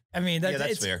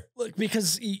 that's fair. Look,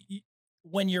 because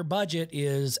when your budget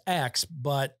is X,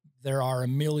 but there are a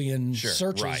million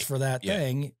searches for that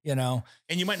thing, and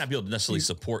you might not be able to necessarily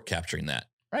support capturing that,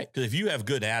 Because if you have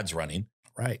good ads running,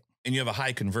 and you have a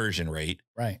high conversion rate,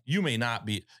 you may not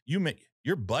be.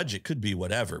 Your budget could be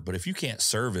whatever, but if you can't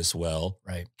service well,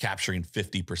 capturing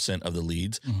 50% of the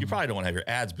leads, you probably don't want to have your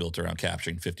ads built around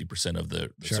capturing 50% of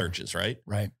the searches, right?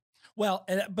 Well,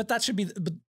 but that should be,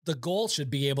 the goal should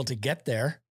be able to get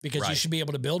there, because you should be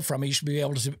able to build from it. You should be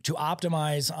able to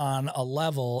optimize on a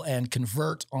level and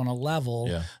convert on a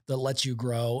level that lets you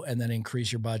grow and then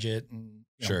increase your budget and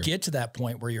get to that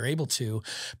point where you're able to.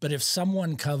 But if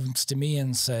someone comes to me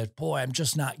and said, boy, I'm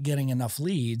just not getting enough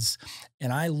leads,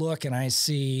 and I look and I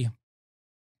see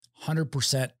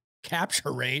 100%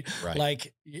 capture rate,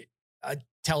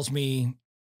 tells me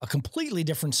a completely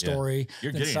different story.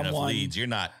 You're getting enough leads. You're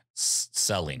not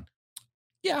selling.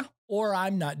 Yeah. Or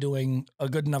I'm not doing a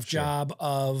good enough job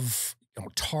of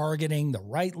targeting the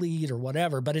right lead or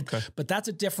whatever. But but that's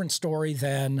a different story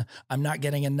than I'm not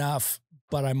getting enough,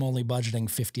 but I'm only budgeting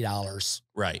 $50.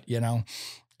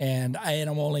 And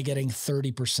I'm only getting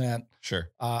 30%.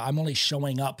 I'm only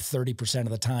showing up 30% of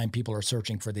the time people are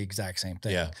searching for the exact same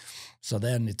thing. So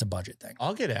then it's a budget thing.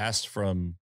 I'll get asked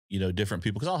from, different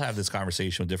people, because I'll have this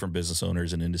conversation with different business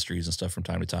owners and industries and stuff from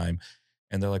time to time.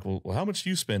 And they're like, well, how much do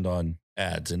you spend on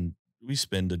ads? And we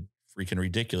spend a freaking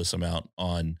ridiculous amount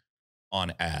on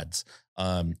ads.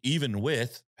 Even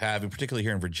with having, particularly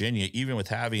here in Virginia, even with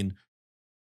having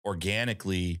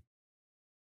organically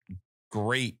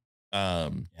great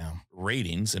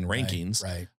ratings and rankings,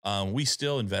 we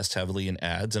still invest heavily in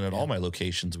ads, and at all my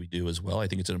locations we do as well. I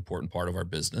think it's an important part of our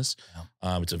business.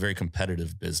 It's a very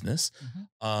competitive business.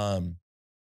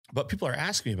 But people are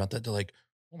asking me about that. They're like,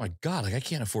 oh my God, I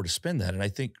can't afford to spend that. And I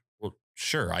think, well,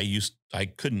 sure, I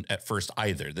couldn't at first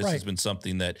either. This has been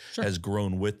something that has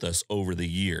grown with us over the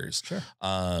years. Sure.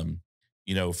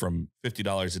 You know, from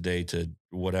 $50 a day to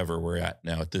whatever we're at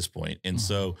now at this point. And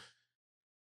so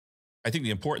I think the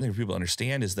important thing for people to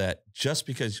understand is that just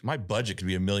because my budget could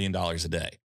be $1 million a day,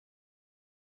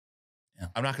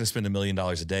 I'm not going to spend $1 million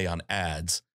a day on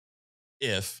ads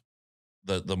if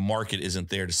the market isn't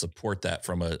there to support that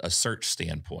from a search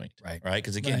standpoint. Right.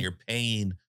 Because again, you're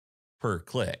paying per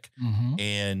click.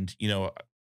 And, you know,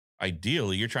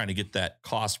 ideally you're trying to get that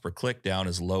cost per click down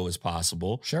as low as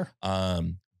possible. Sure.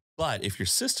 But if your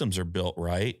systems are built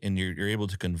right and you're able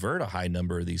to convert a high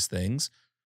number of these things,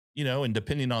 you know, and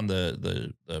depending on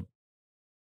the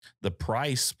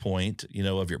price point, you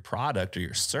know, of your product or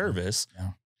your service,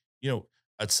 you know,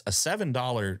 a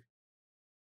 $7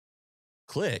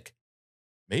 click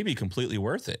may be completely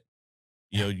worth it.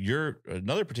 You know,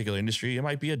 another particular industry, it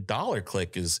might be $1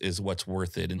 click is what's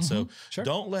worth it. And so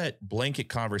don't let blanket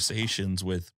conversations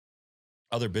with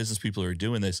other business people who are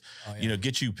doing this, you know,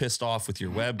 get you pissed off with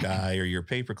your web guy or your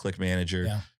pay-per-click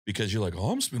manager because you're like,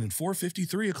 oh, I'm spending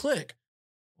 $4.53 a click.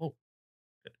 Well,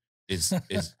 is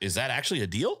that actually a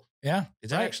deal? Yeah. Is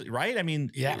that actually right? I mean,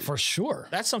 for sure.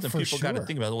 That's something people got to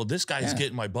think about. Well, this guy's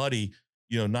getting my buddy,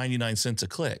 you know, 99 cents a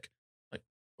click. Like,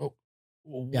 well,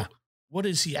 what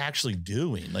is he actually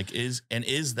doing? Like, is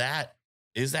that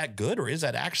good or is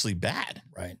that actually bad?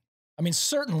 Right. I mean,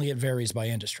 certainly it varies by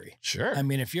industry. Sure. I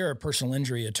mean, if you're a personal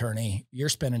injury attorney, you're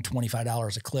spending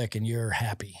 $25 a click and you're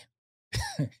happy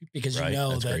because you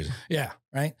know that's crazy. Yeah.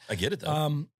 Right. I get it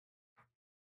though.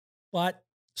 But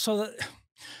so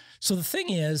the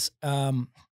thing is, God,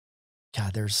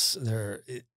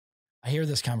 I hear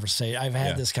this conversation. I've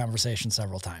had this conversation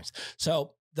several times.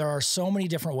 So there are so many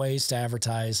different ways to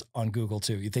advertise on Google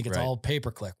too. You think it's all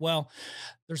pay-per-click. Well,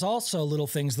 there's also little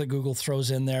things that Google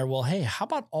throws in there. Well, hey, how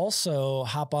about also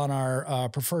hop on our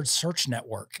preferred search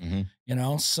network? You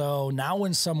know, so now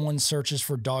when someone searches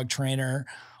for dog trainer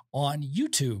on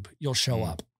YouTube, you'll show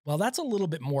up. Well, that's a little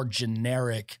bit more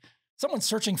generic. Someone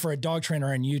searching for a dog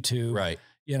trainer on YouTube,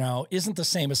 you know, isn't the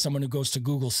same as someone who goes to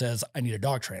Google, says, I need a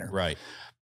dog trainer. Right.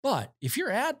 But if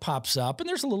your ad pops up and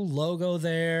there's a little logo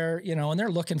there, you know, and they're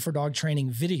looking for dog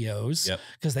training videos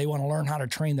because they want to learn how to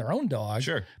train their own dog.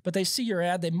 Sure. But they see your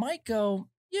ad, they might go,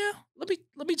 yeah, let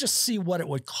me just see what it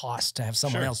would cost to have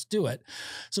someone else do it.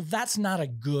 So that's not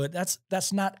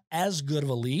that's not as good of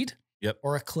a lead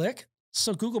or a click.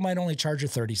 So Google might only charge you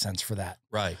 30 cents for that.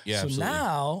 Right. Yeah. So absolutely.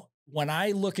 Now when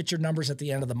I look at your numbers at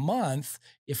the end of the month,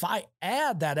 if I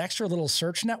add that extra little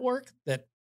search network that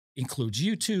includes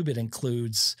YouTube, it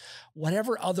includes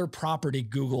whatever other property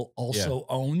Google also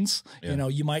owns, you know,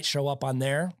 you might show up on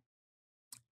there.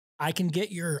 I can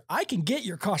get your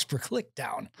cost per click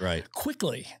down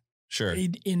quickly. Sure.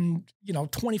 In you know,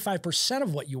 25%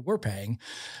 of what you were paying,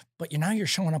 but you're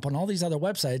showing up on all these other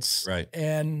websites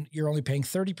and you're only paying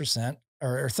 30%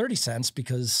 or 30 cents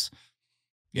because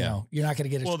you know, you're not going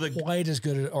to get quite as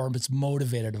good or it's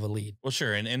motivated of a lead. Well,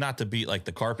 sure. And not to beat like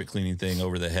the carpet cleaning thing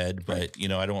over the head, but you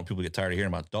know, I don't want people to get tired of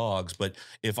hearing about dogs, but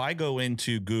if I go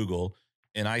into Google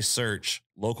and I search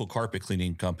local carpet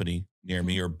cleaning company near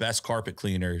me or best carpet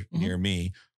cleaner near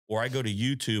me, or I go to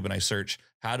YouTube and I search,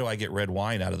 how do I get red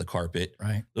wine out of the carpet?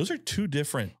 Right. Those are two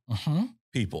different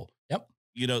people. Yep.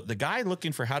 You know, the guy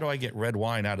looking for how do I get red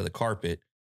wine out of the carpet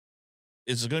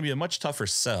is going to be a much tougher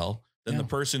sell than the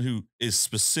person who is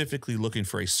specifically looking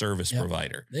for a service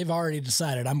provider. They've already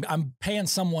decided I'm paying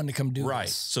someone to come do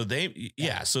this. So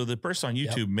so the person on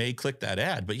YouTube may click that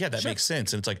ad, but that makes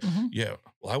sense. And it's like,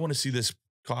 well, I want to see this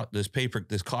cost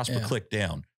per click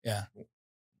down.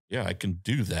 Yeah, I can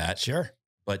do that. Sure.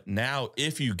 But now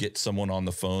if you get someone on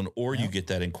the phone or you get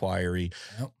that inquiry,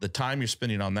 the time you're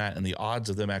spending on that and the odds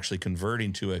of them actually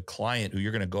converting to a client who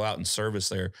you're going to go out and service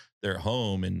their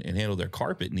home and handle their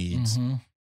carpet needs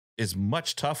is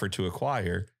much tougher to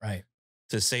acquire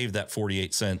to save that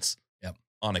 48 cents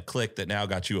on a click that now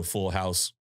got you a full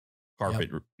house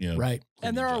carpet, you know.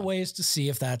 And there are ways to see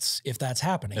if that's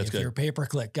happening. If your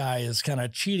pay-per-click guy is kind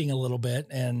of cheating a little bit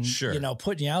and, you know,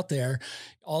 putting you out there,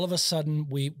 all of a sudden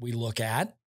we look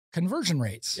at conversion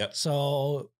rates.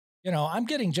 So, you know, I'm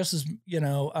getting just as, you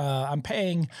know, I'm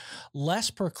paying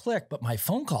less per click, but my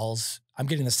phone calls, I'm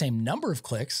getting the same number of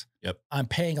clicks. I'm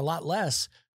paying a lot less,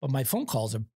 but my phone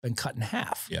calls have been cut in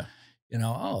half. You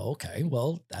know, oh, okay.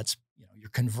 Well, that's, you know, your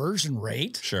conversion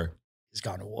rate has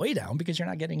gone way down because you're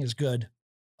not getting as good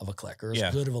of a click or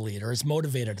as good of a lead or as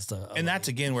motivated as and that's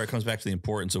lead. Again, where it comes back to the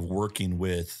importance of working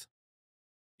with,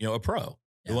 you know, a pro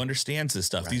who understands this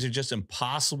stuff. These are just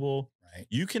impossible.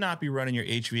 You cannot be running your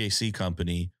HVAC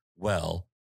company well.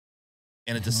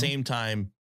 And at the same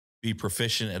time, be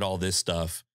proficient at all this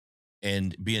stuff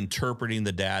and be interpreting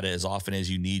the data as often as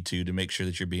you need to make sure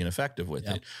that you're being effective with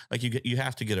it. Like you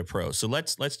have to get a pro. So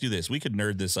let's do this. We could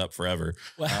nerd this up forever.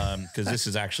 Cause this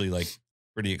is actually like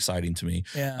pretty exciting to me.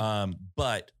 Yeah.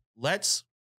 But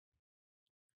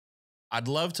I'd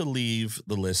love to leave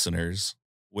the listeners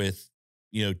with,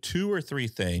 2 or 3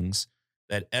 things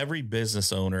that every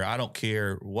business owner, I don't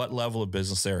care what level of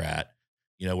business they're at,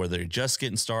 whether they're just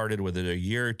getting started, whether they're a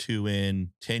year or 2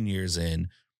 in, 10 years in,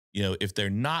 if they're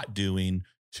not doing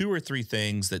 2 or 3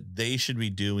 things that they should be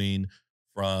doing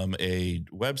from a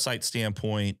website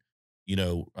standpoint,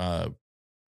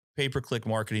 pay-per-click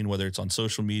marketing, whether it's on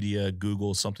social media,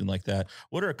 Google, something like that.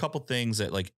 What are a couple things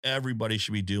that like everybody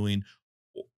should be doing,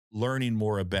 learning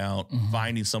more about,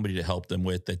 finding somebody to help them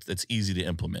with that's easy to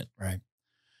implement? Right.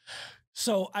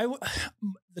 So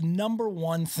the number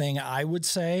one thing I would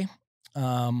say,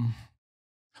 well,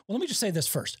 let me just say this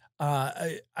first.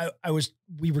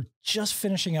 We were just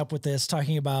finishing up with this,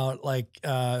 talking about like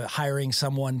hiring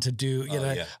someone to do,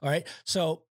 all right.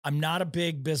 So I'm not a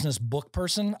big business book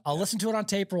person. I'll listen to it on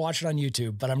tape or watch it on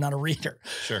YouTube, but I'm not a reader.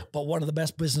 Sure. But one of the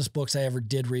best business books I ever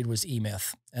did read was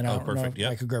E-Myth. And I don't know if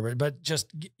I could grab it, but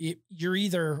just you're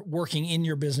either working in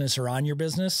your business or on your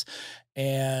business.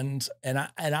 And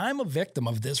I'm a victim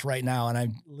of this right now. And I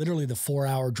literally, the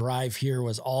 4-hour drive here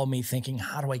was all me thinking,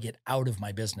 how do I get out of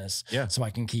my business so I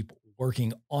can keep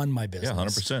working on my business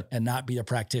 100%. and not be a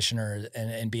practitioner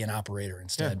and be an operator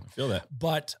instead. I feel that.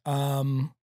 But,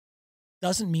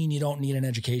 doesn't mean you don't need an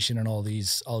education in all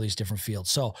these different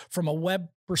fields. So from a web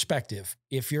perspective,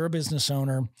 if you're a business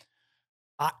owner,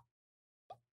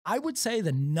 I would say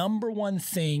the number one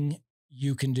thing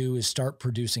you can do is start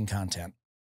producing content.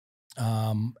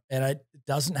 And it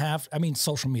doesn't have,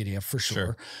 social media for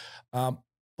sure.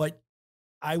 But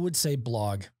I would say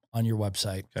blog on your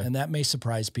website. Okay. And that may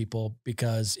surprise people,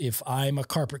 because if I'm a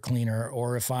carpet cleaner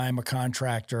or if I'm a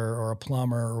contractor or a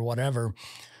plumber or whatever,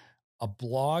 a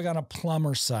blog on a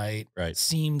plumber site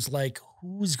seems like,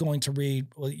 who's going to read?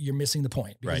 Well, you're missing the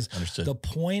point. Because Understood. The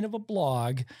point of a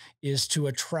blog is to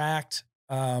attract,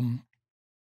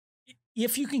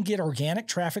 if you can get organic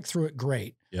traffic through it,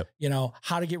 great. Yep.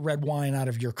 How to get red wine out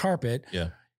of your carpet. Yeah.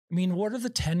 What are the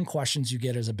 10 questions you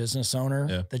get as a business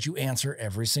owner that you answer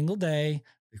every single day?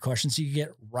 The questions you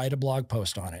get, write a blog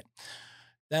post on it.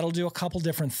 That'll do a couple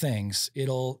different things.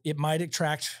 It might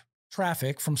attract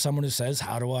traffic from someone who says,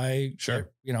 how do I get,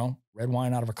 red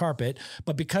wine out of a carpet?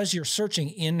 But because you're searching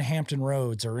in Hampton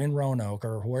Roads or in Roanoke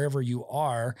or wherever you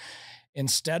are,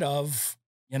 instead of,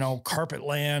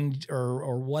 Carpetland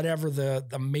or whatever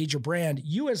the major brand,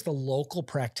 you as the local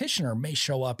practitioner may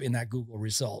show up in that Google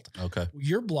result. Okay.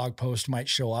 Your blog post might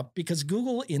show up because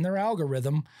Google in their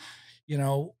algorithm,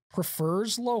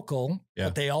 prefers local,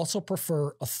 but they also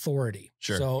prefer authority.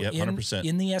 Sure. So 100%.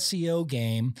 In the SEO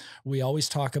game, we always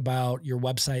talk about your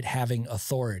website having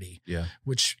authority. Yeah.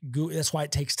 That's why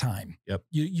it takes time. Yep.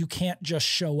 You can't just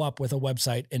show up with a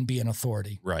website and be an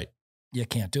authority. Right. You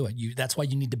can't do it. That's why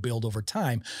you need to build over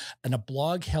time. And a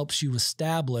blog helps you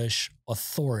establish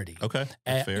authority. Okay.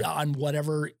 That's fair. On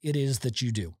whatever it is that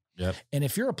you do. Yep. And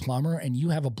if you're a plumber and you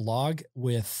have a blog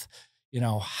with,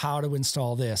 how to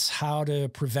install this, how to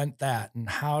prevent that, and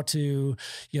how to,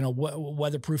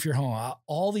 weatherproof your home,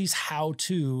 all these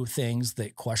how-to things,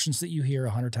 questions that you hear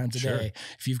 100 times a day.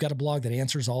 If you've got a blog that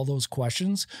answers all those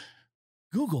questions,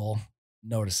 Google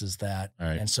notices that. All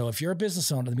right. And so if you're a business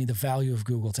owner, the value of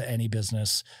Google to any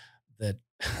business that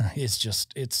is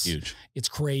it's huge. It's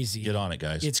crazy. Get on it,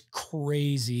 guys. It's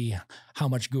crazy how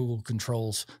much Google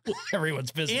controls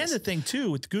everyone's business. And the thing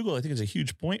too, with Google, I think it's a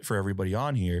huge point for everybody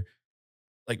on here.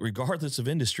 Like regardless of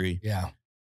industry,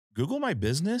 Google My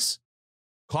Business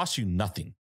costs you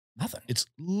nothing. Nothing. It's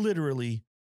literally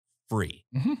free.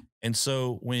 Mm-hmm. And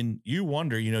so when you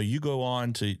wonder, you go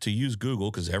on to use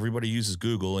Google, because everybody uses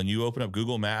Google, and you open up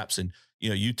Google Maps and,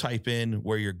 you type in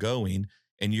where you're going,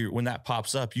 and when that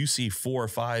pops up, you see 4 or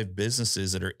 5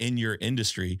 businesses that are in your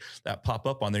industry that pop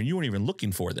up on there, and you weren't even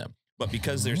looking for them. But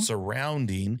because they're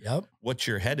surrounding what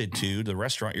you're headed to, the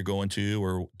restaurant you're going to,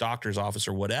 or doctor's office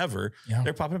or whatever,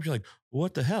 they're popping up. You're like,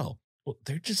 what the hell? Well,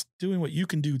 they're just doing what you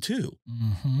can do too.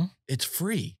 Mm-hmm. It's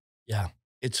free. Yeah.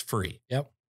 It's free.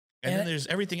 Yep. And then there's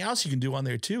everything else you can do on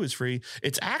there too is free.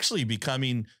 It's actually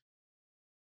becoming,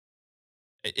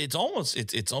 it's almost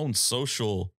its own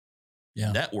social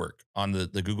network on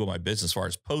the Google My Business, as far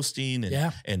as posting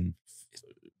and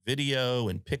video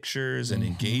and pictures and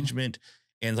engagement.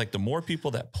 And like the more people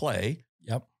that play,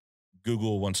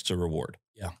 Google wants to reward.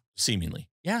 Yeah. seemingly.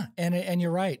 Yeah. And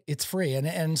you're right. It's free.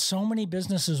 And so many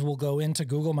businesses will go into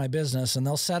Google My Business and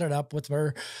they'll set it up with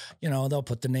their, they'll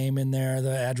put the name in there,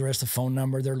 the address, the phone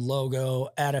number, their logo,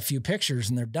 add a few pictures,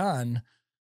 and they're done.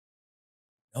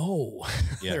 No,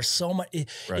 there's so much.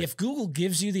 Right. If Google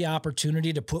gives you the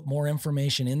opportunity to put more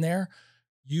information in there,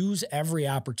 use every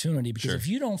opportunity, because if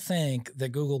you don't think that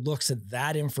Google looks at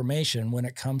that information when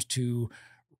it comes to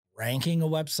ranking a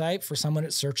website for someone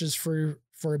that searches for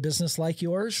a business like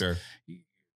yours,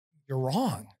 you're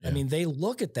wrong. Yeah. I mean, they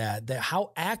look at that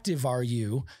how active are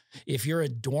you? If you're a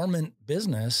dormant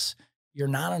business, you're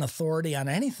not an authority on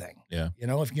anything. Yeah.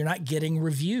 If you're not getting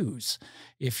reviews,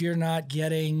 if you're not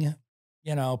getting,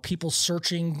 people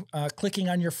searching, clicking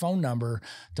on your phone number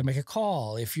to make a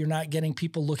call, if you're not getting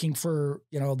people looking for,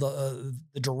 the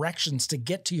directions to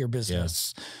get to your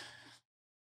business,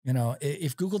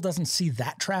 if Google doesn't see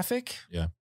that traffic. Yeah.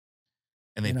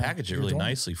 And they package it really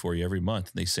nicely for you every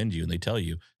month. They send you and they tell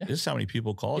you, this is how many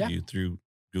people called you through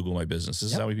Google My Business.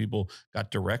 This is how many people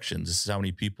got directions. This is how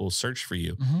many people searched for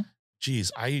you.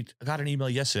 Geez, I got an email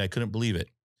yesterday. I couldn't believe it.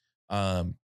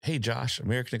 Hey, Josh,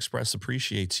 American Express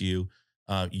appreciates you.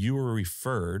 You were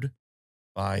referred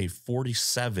by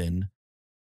 47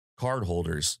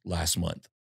 cardholders last month.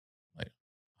 Like,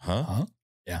 huh?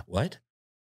 Yeah. What?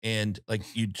 And like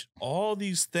all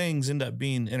these things end up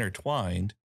being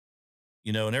intertwined,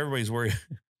 and everybody's worried.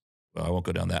 Well, I won't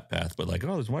go down that path, but like,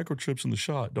 there's microchips in the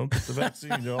shot. Don't get the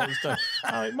vaccine, all this stuff.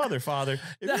 Like, mother, father,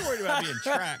 if you're worried about being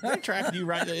tracked, they're tracking you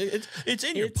right. It's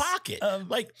in your pocket,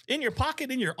 like in your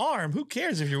pocket, in your arm. Who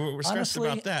cares if we're stressed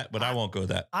about that? But I won't go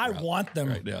that. I want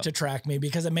them to track me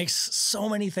because it makes so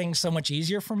many things so much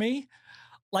easier for me.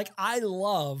 Like I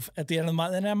love at the end of the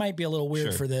month, and that might be a little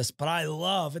weird for this, but I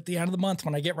love at the end of the month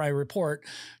when I get my report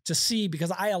to see,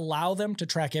 because I allow them to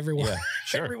track everywhere,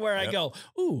 everywhere I go.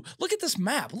 Ooh, look at this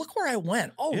map. Look where I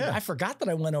went. Oh, I forgot that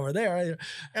I went over there.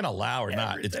 And allow or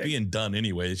not, it's being done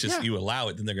anyway. It's just you allow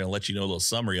it, then they're going to let you know a little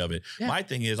summary of it. Yeah. My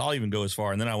thing is I'll even go as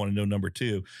far, and then I want to know number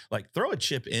 2, like throw a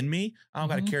chip in me. I don't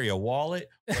got to carry a wallet,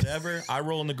 whatever. I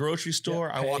roll in the grocery store.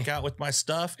 I walk out with my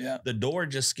stuff. Yeah. The door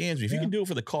just scans me. If you can do it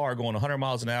for the car going 100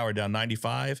 miles an hour down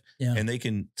 95 and they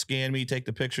can scan me, take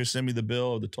the picture, send me the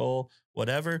bill of the toll,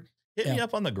 whatever, hit me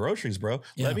up on the groceries, bro.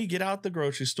 Let me get out the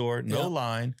grocery store. No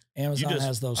line. Amazon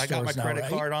has those. I got my credit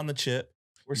card on the chip.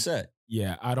 We're set.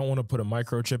 Yeah, I don't want to put a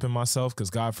microchip in myself because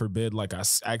God forbid, like I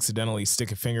accidentally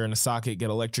stick a finger in a socket, get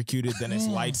electrocuted, then it's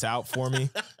lights out for me.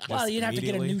 Well, you'd have to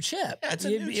get a new chip. Yeah, it's a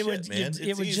new chip, man.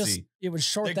 It would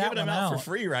short They're that giving one them out out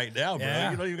for free right now, bro.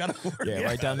 Yeah. You got to work. Yeah,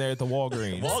 right down there at the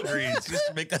Walgreens. Just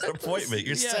to make that appointment.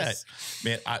 You're set,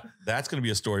 man. That's going to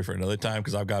be a story for another time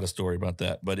because I've got a story about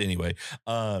that. But anyway,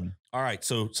 all right.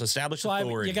 So establish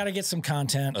authority. You got to get some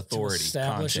content. Authority.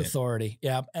 Establish authority.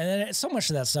 Yeah, and then so much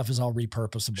of that stuff is all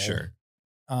repurposable. Sure.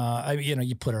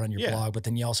 You put it on your blog, but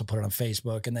then you also put it on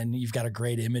Facebook, and then you've got a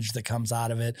great image that comes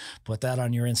out of it. Put that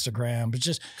on your Instagram, but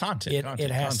just content.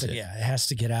 It has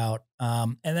to get out.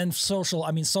 And then social.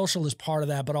 I mean, social is part of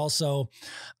that, but also,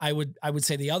 I would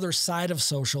say the other side of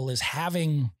social is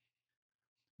having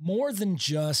more than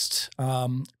just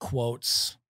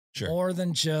quotes, more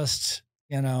than just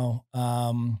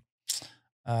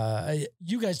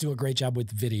you guys do a great job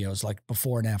with videos, like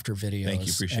before and after videos. Thank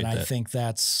you. Appreciate that. And I think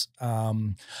that's,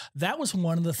 that was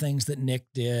one of the things that Nick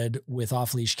did with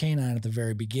Off Leash Canine at the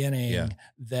very beginning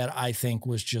that I think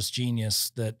was just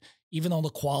genius, that even though the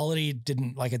quality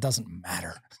it doesn't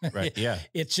matter. Right. Yeah.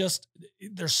 It's just,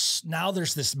 there's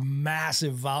this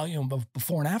massive volume of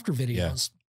before and after videos.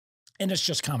 Yeah. And it's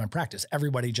just common practice.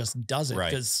 Everybody just does it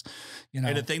because,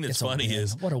 And the thing that's funny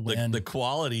is what a win. The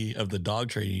quality of the dog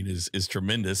training is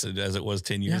tremendous as it was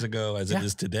 10 years ago, as it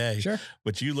is today. Sure.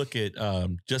 But you look at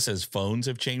just as phones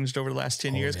have changed over the last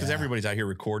 10 years, because everybody's out here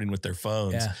recording with their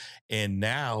phones. Yeah. And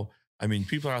now, I mean,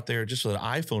 people are out there just with an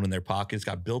iPhone in their pocket. It's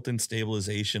got built-in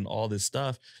stabilization, all this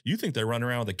stuff. You think they're running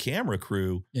around with a camera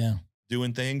crew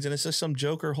doing things, and it's just some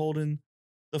joker holding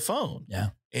the phone. Yeah.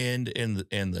 And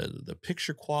the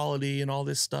picture quality and all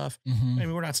this stuff. Mm-hmm. I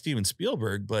mean, we're not Steven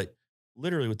Spielberg, but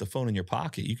literally with the phone in your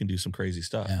pocket, you can do some crazy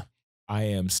stuff. Yeah. I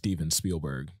am Steven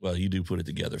Spielberg. Well, you do put it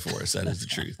together for us. That is the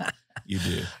truth. You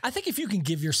do. I think if you can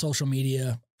give your social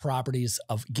media properties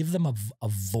give them a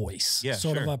voice,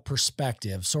 sort of a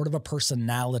perspective, sort of a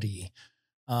personality.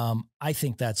 I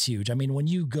think that's huge. I mean, when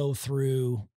you go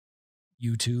through,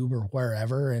 YouTube or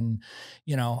wherever. And,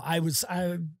 you know, I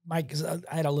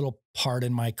had a little part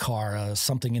in my car,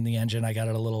 something in the engine. I got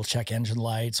a little check engine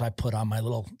light. So I put on my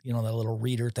little, you know, that little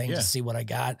reader thing to see what I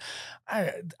got.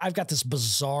 I've got this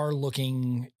bizarre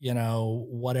looking, you know,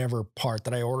 whatever part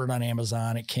that I ordered on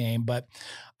Amazon. It came, but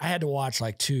I had to watch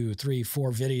like 2, 3,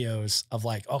 4 videos of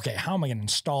like, okay, how am I going to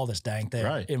install this dang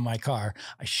thing in my car?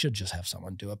 I should just have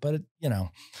someone do it, but it, you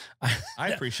know, I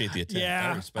appreciate the attempt.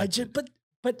 Yeah, I respect it.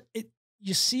 But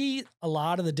you see a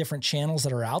lot of the different channels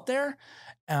that are out there.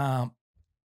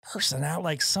 Personnel,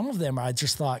 like some of them, I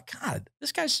just thought, God,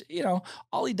 this guy's, you know,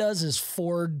 all he does is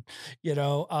Ford, you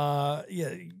know,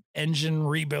 engine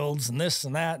rebuilds and this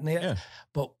and that. And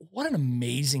but what an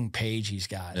amazing page he's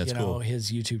got, you know,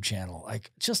 his YouTube channel, like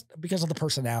just because of the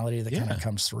personality that kind of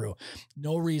comes through.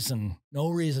 No reason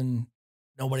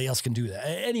nobody else can do that.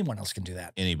 Anyone else can do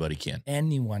that. Anybody can.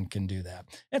 Anyone can do that.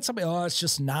 And somebody, it's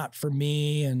just not for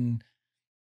me. And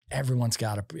everyone's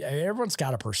got a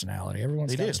personality.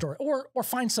 Everyone's got a story, or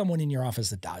find someone in your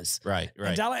office that does. Right.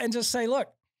 And just say, look,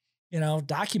 you know,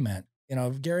 document. You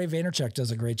know, Gary Vaynerchuk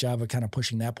does a great job of kind of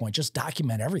pushing that point. Just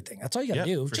document everything. That's all you got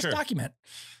to do. Just document.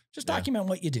 Just document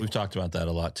what you do. We've talked about that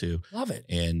a lot too. Love it.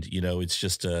 And you know, it's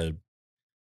just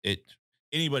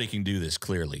anybody can do this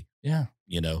clearly. Yeah.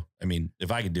 You know, I mean, if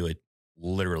I can do it,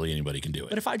 literally anybody can do it.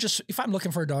 But if I'm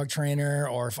looking for a dog trainer,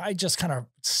 or if I just kind of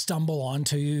stumble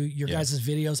onto your guys'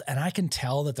 videos and I can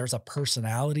tell that there's a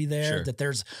personality there, that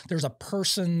there's a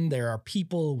person, there are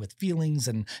people with feelings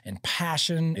and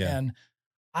passion. And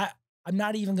I'm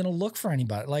not even going to look for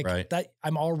anybody like that.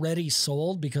 I'm already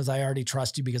sold because I already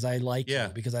trust you, because I like you,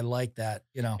 because I like that,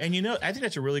 you know. And, you know, I think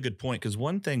that's a really good point, because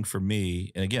one thing for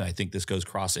me, and again, I think this goes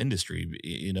cross industry,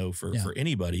 you know, for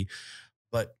anybody,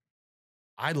 but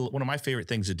one of my favorite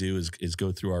things to do is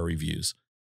go through our reviews,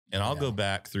 and I'll go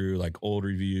back through like old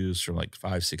reviews from like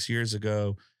 5-6 years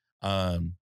ago.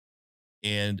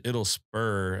 And it'll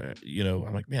spur, you know,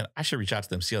 I'm like, man, I should reach out to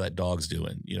them, see how that dog's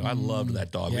doing. You know, I loved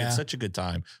that dog. We had such a good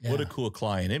time. What a cool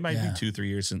client. It might be 2-3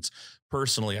 years since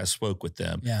personally I spoke with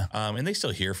them. And they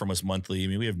still hear from us monthly. I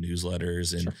mean, we have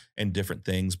newsletters and different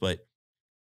things, but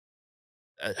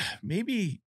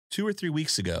maybe 2 or 3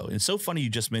 weeks ago, and it's so funny you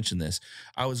just mentioned this,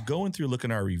 I was going through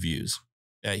looking at our reviews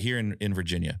here in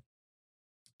Virginia.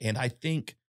 And I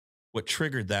think what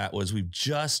triggered that was we've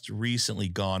just recently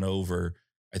gone over,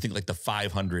 I think, like the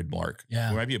 500 mark. We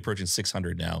might be approaching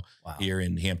 600 now here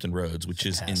in Hampton Roads, which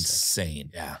is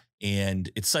insane. And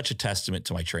it's such a testament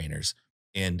to my trainers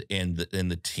and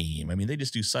the team. I mean, they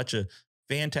just do such a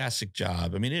fantastic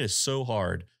job. I mean, it is so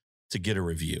hard to get a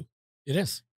review. It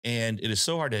is. And it is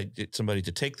so hard to get somebody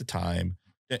to take the time.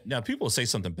 Now, people will say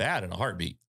something bad in a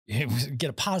heartbeat. Get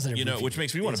a positive, you know, review. Which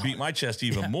makes me want to beat my chest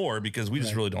even more, because we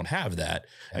just really don't have that.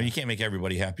 I mean, you can't make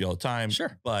everybody happy all the time.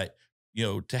 But, you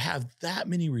know, to have that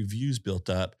many reviews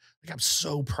built up, like, I'm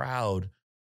so proud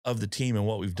of the team and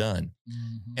what we've done.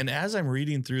 And as I'm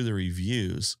reading through the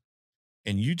reviews,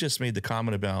 and you just made the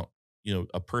comment about, you know,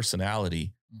 a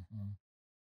personality,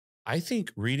 I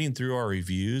think reading through our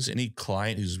reviews, any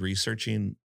client who's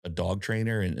researching a dog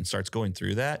trainer and starts going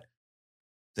through that,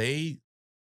 they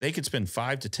could spend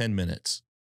 5 to 10 minutes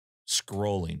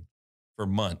scrolling for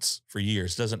months, for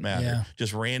years, doesn't matter,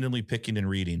 just randomly picking and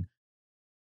reading.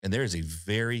 And there is a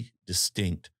very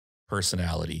distinct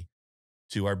personality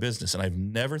to our business. And I've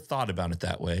never thought about it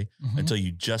that way until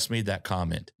you just made that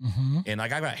comment. And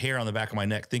like, I got hair on the back of my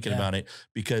neck thinking about it,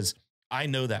 because I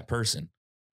know that person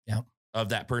of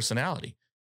that personality.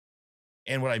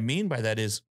 And what I mean by that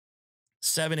is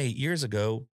 7-8 years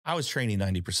ago, I was training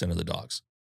 90% of the dogs.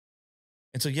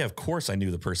 And so, of course I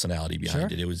knew the personality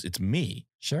behind it. It's me.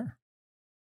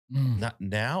 Not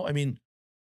now. I mean,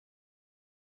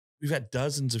 we've got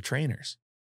dozens of trainers,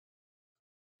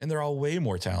 and they're all way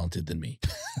more talented than me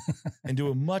and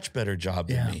do a much better job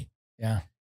than me.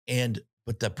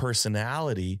 But the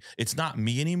personality, it's not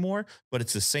me anymore, but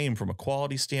it's the same from a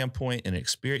quality standpoint and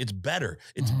experience. It's better.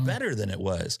 It's better than it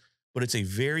was, but it's a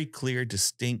very clear,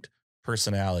 distinct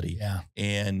personality.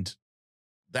 And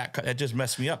that just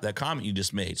messed me up, that comment you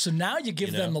just made. So now you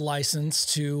give them the license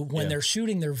to, when they're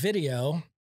shooting their video,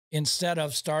 instead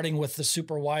of starting with the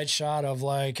super wide shot of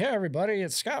like, hey, everybody,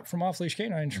 it's Scott from Off Leash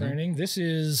Canine Training. This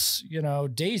is, you know,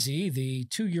 Daisy, the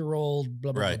 2-year-old,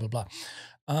 blah, blah, blah, blah,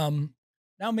 blah.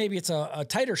 Now maybe it's a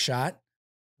tighter shot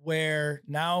where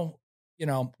now, you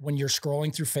know, when you're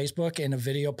scrolling through Facebook and a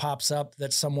video pops up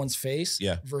that's someone's face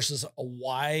versus a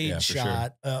wide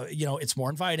shot, you know, it's more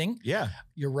inviting.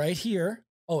 You're right here.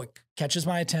 Oh, it catches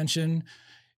my attention.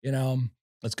 You know,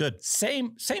 that's good.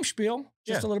 Same spiel.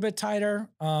 just a little bit tighter.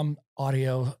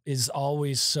 Audio is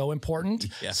always so important.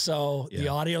 Yeah. So the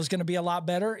audio is going to be a lot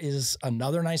better is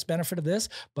another nice benefit of this,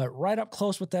 but right up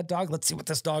close with that dog. Let's see what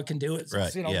this dog can do. It's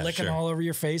licking all over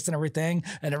your face and everything.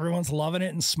 And everyone's loving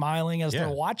it and smiling as they're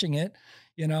watching it,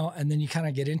 and then you kind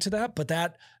of get into that, but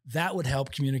that would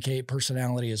help communicate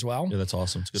personality as well. Yeah, that's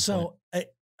awesome. It's a good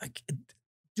point.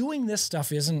 Doing this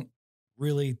stuff isn't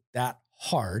really that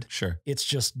hard. Sure. It's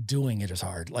just doing it is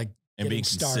hard. Like, and being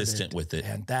consistent with it.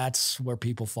 And that's where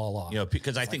people fall off.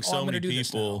 Because I think so many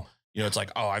people, it's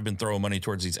like, oh, I've been throwing money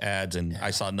towards these ads and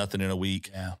I saw nothing in a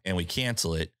week and we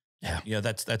cancel it. Yeah.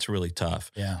 That's really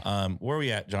tough. Yeah. Where are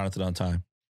we at, Jonathan, on time?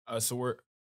 So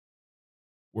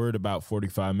we're at about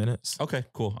 45 minutes. Okay,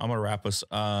 cool. I'm going to wrap us.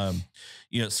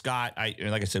 Scott, like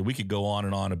I said, we could go on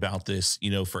and on about this,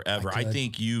 forever. I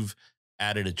think you've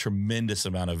added a tremendous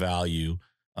amount of value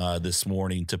this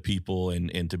morning to people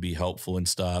and to be helpful and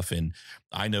stuff. And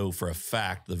I know for a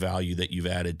fact the value that you've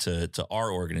added to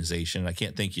our organization. I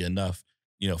can't thank you enough,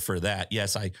 for that.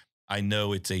 Yes, I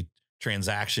know it's a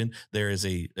transaction. There is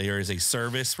a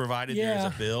service provided. There is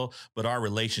a bill, but our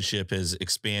relationship has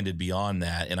expanded beyond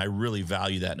that. And I really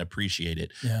value that and appreciate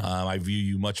it. Yeah. I view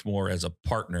you much more as a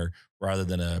partner rather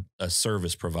than a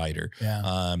service provider. Yeah.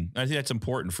 I think that's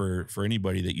important for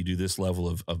anybody that you do this level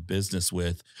of business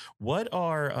with. What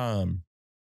are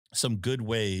some good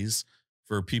ways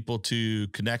for people to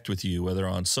connect with you, whether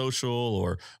on social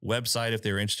or website, if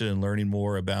they're interested in learning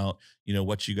more about,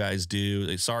 what you guys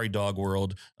do? Sorry, Dog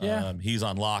World. He's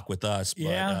on lock with us,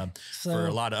 but for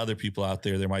a lot of other people out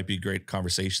there might be great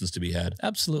conversations to be had.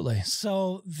 Absolutely.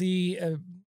 So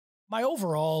my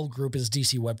overall group is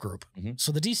DC Web Group. Mm-hmm.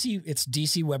 So it's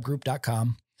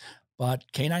dcwebgroup.com, but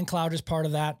Canine Cloud is part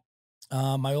of that.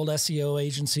 My old SEO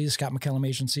agency, Scott McCallum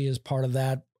Agency, is part of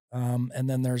that. And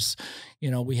then there's,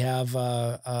 we have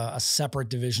a separate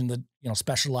division that,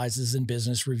 specializes in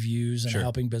business reviews and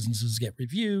helping businesses get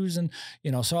reviews. And,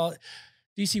 so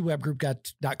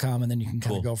dcwebgroup.com, and then you can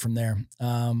kind of go from there.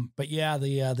 But yeah,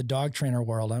 the dog trainer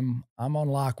world, I'm on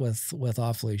lock with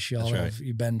Off Leash.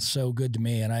 You've been so good to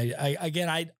me. And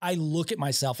I look at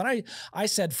myself, and I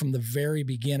said from the very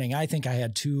beginning, I think I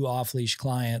had 2 Off Leash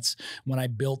clients when I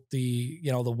built the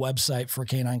website for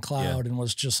Canine Cloud, and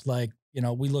was just like,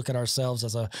 we look at ourselves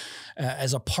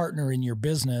as a partner in your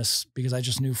business, because I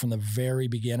just knew from the very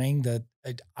beginning that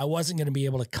I wasn't going to be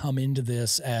able to come into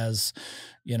this as,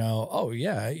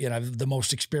 the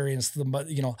most experienced,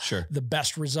 the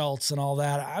best results and all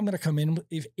that. I'm going to come in.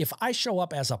 If I show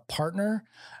up as a partner,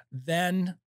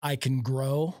 then I can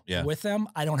grow with them.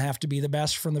 I don't have to be the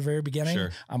best from the very beginning.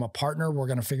 Sure. I'm a partner. We're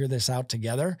going to figure this out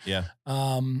together. Yeah.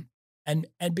 And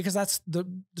because that's the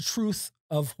truth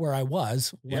of where I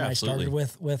was when I started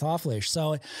with Off Leash.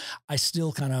 So I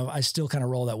still kind of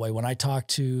roll that way. When I talk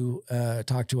to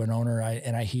an owner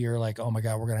and I hear like, oh my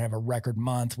God, we're going to have a record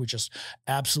month. We just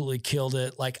absolutely killed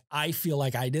it. Like, I feel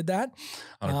like I did that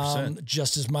 100%.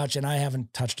 Just as much. And I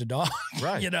haven't touched a dog,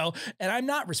 right. And I'm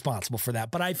not responsible for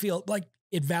that, but I feel like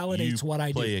it validates what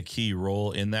I do. You play a key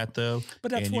role in that, though.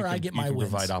 But that's where I get my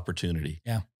wins. Provide opportunity.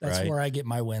 Yeah, that's where I get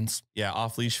my wins. Yeah,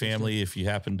 Off Leash family, if you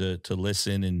happen to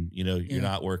listen and, you're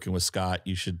not working with Scott,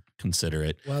 you should consider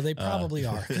it. Well, they probably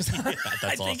are.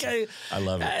 That's awesome. I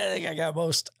love it. I think I got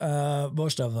most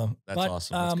of them. That's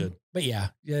awesome. That's good. But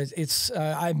it's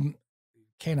I'm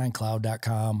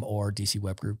caninecloud.com or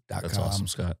dcwebgroup.com. That's awesome,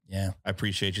 Scott. Yeah. I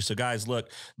appreciate you. So guys,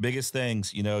 look, biggest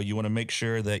things, you want to make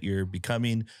sure that you're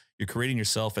creating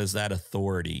yourself as that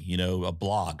authority, a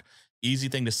blog, easy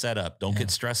thing to set up. Don't get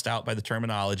stressed out by the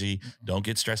terminology. Mm-hmm. Don't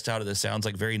get stressed out. It sounds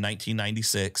like very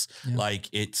 1996. Yeah. Like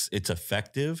it's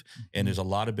effective and there's a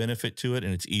lot of benefit to it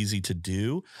and it's easy to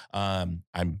do. I'm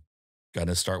going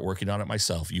to start working on it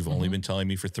myself. You've only been telling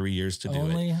me for 3 years to do it.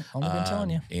 Only been telling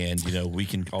you. And, we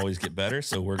can always get better.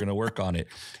 So we're going to work on it.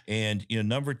 And,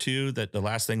 number 2, that the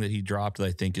last thing that he dropped that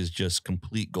I think is just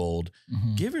complete gold,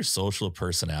 give your social a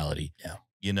personality. Yeah.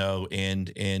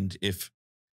 And if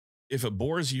it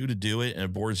bores you to do it and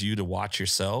it bores you to watch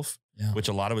yourself, which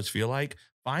a lot of us feel like,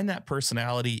 find that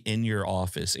personality in your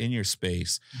office, in your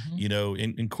space,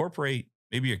 incorporate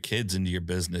maybe your kids into your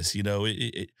business.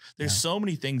 There's so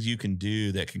many things you can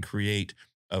do that can create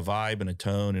a vibe and a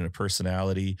tone and a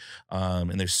personality.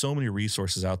 And there's so many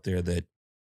resources out there that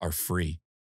are free.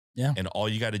 Yeah. And all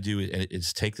you got to do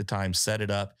is take the time, set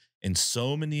it up. And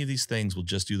so many of these things will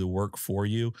just do the work for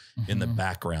you in the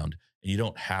background. And you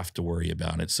don't have to worry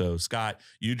about it. So Scott,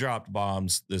 you dropped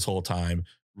bombs this whole time.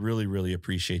 Really, really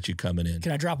appreciate you coming in.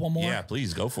 Can I drop one more? Yeah,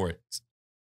 please go for it.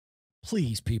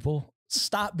 Please, people,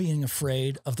 stop being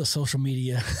afraid of the social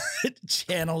media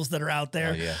channels that are out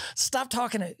there. Oh, yeah. Stop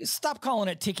calling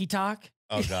it TikTok.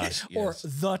 Oh gosh. Or yes.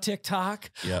 the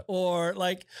TikTok. Yep. Or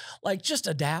like just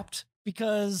adapt,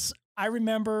 because I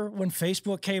remember when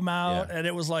Facebook came out and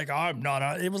it was like,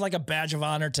 it was like a badge of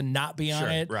honor to not be on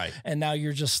it. Right. And now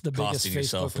you're just the Costing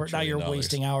biggest Facebook person. Now you're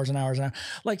wasting hours and hours and hours.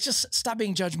 Like, just stop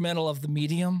being judgmental of the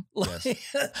medium. Like,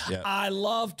 Yes. I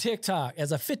love TikTok.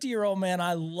 As a 50-year-old man,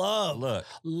 I love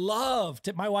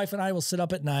my wife and I will sit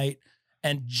up at night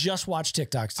and just watch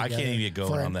TikToks together. I can't even get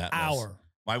going on that hour.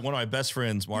 One of my best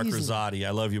friends, Mark Rosati.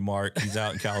 I love you, Mark. He's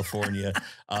out in California.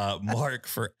 Mark,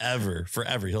 forever.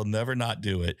 He'll never not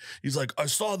do it. He's like, I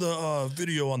saw the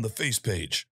video on the face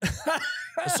page.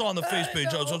 I saw on the face page.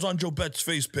 I was on Joe Bett's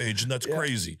face page, and that's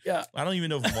crazy. Yeah. I don't even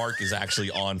know if Mark is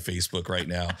actually on Facebook right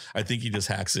now. I think he just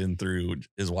hacks in through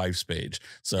his wife's page.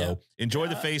 So enjoy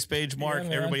the face page, Mark.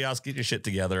 Everybody else, get your shit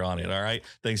together on it. All right.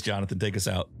 Thanks, Jonathan. Take us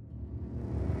out.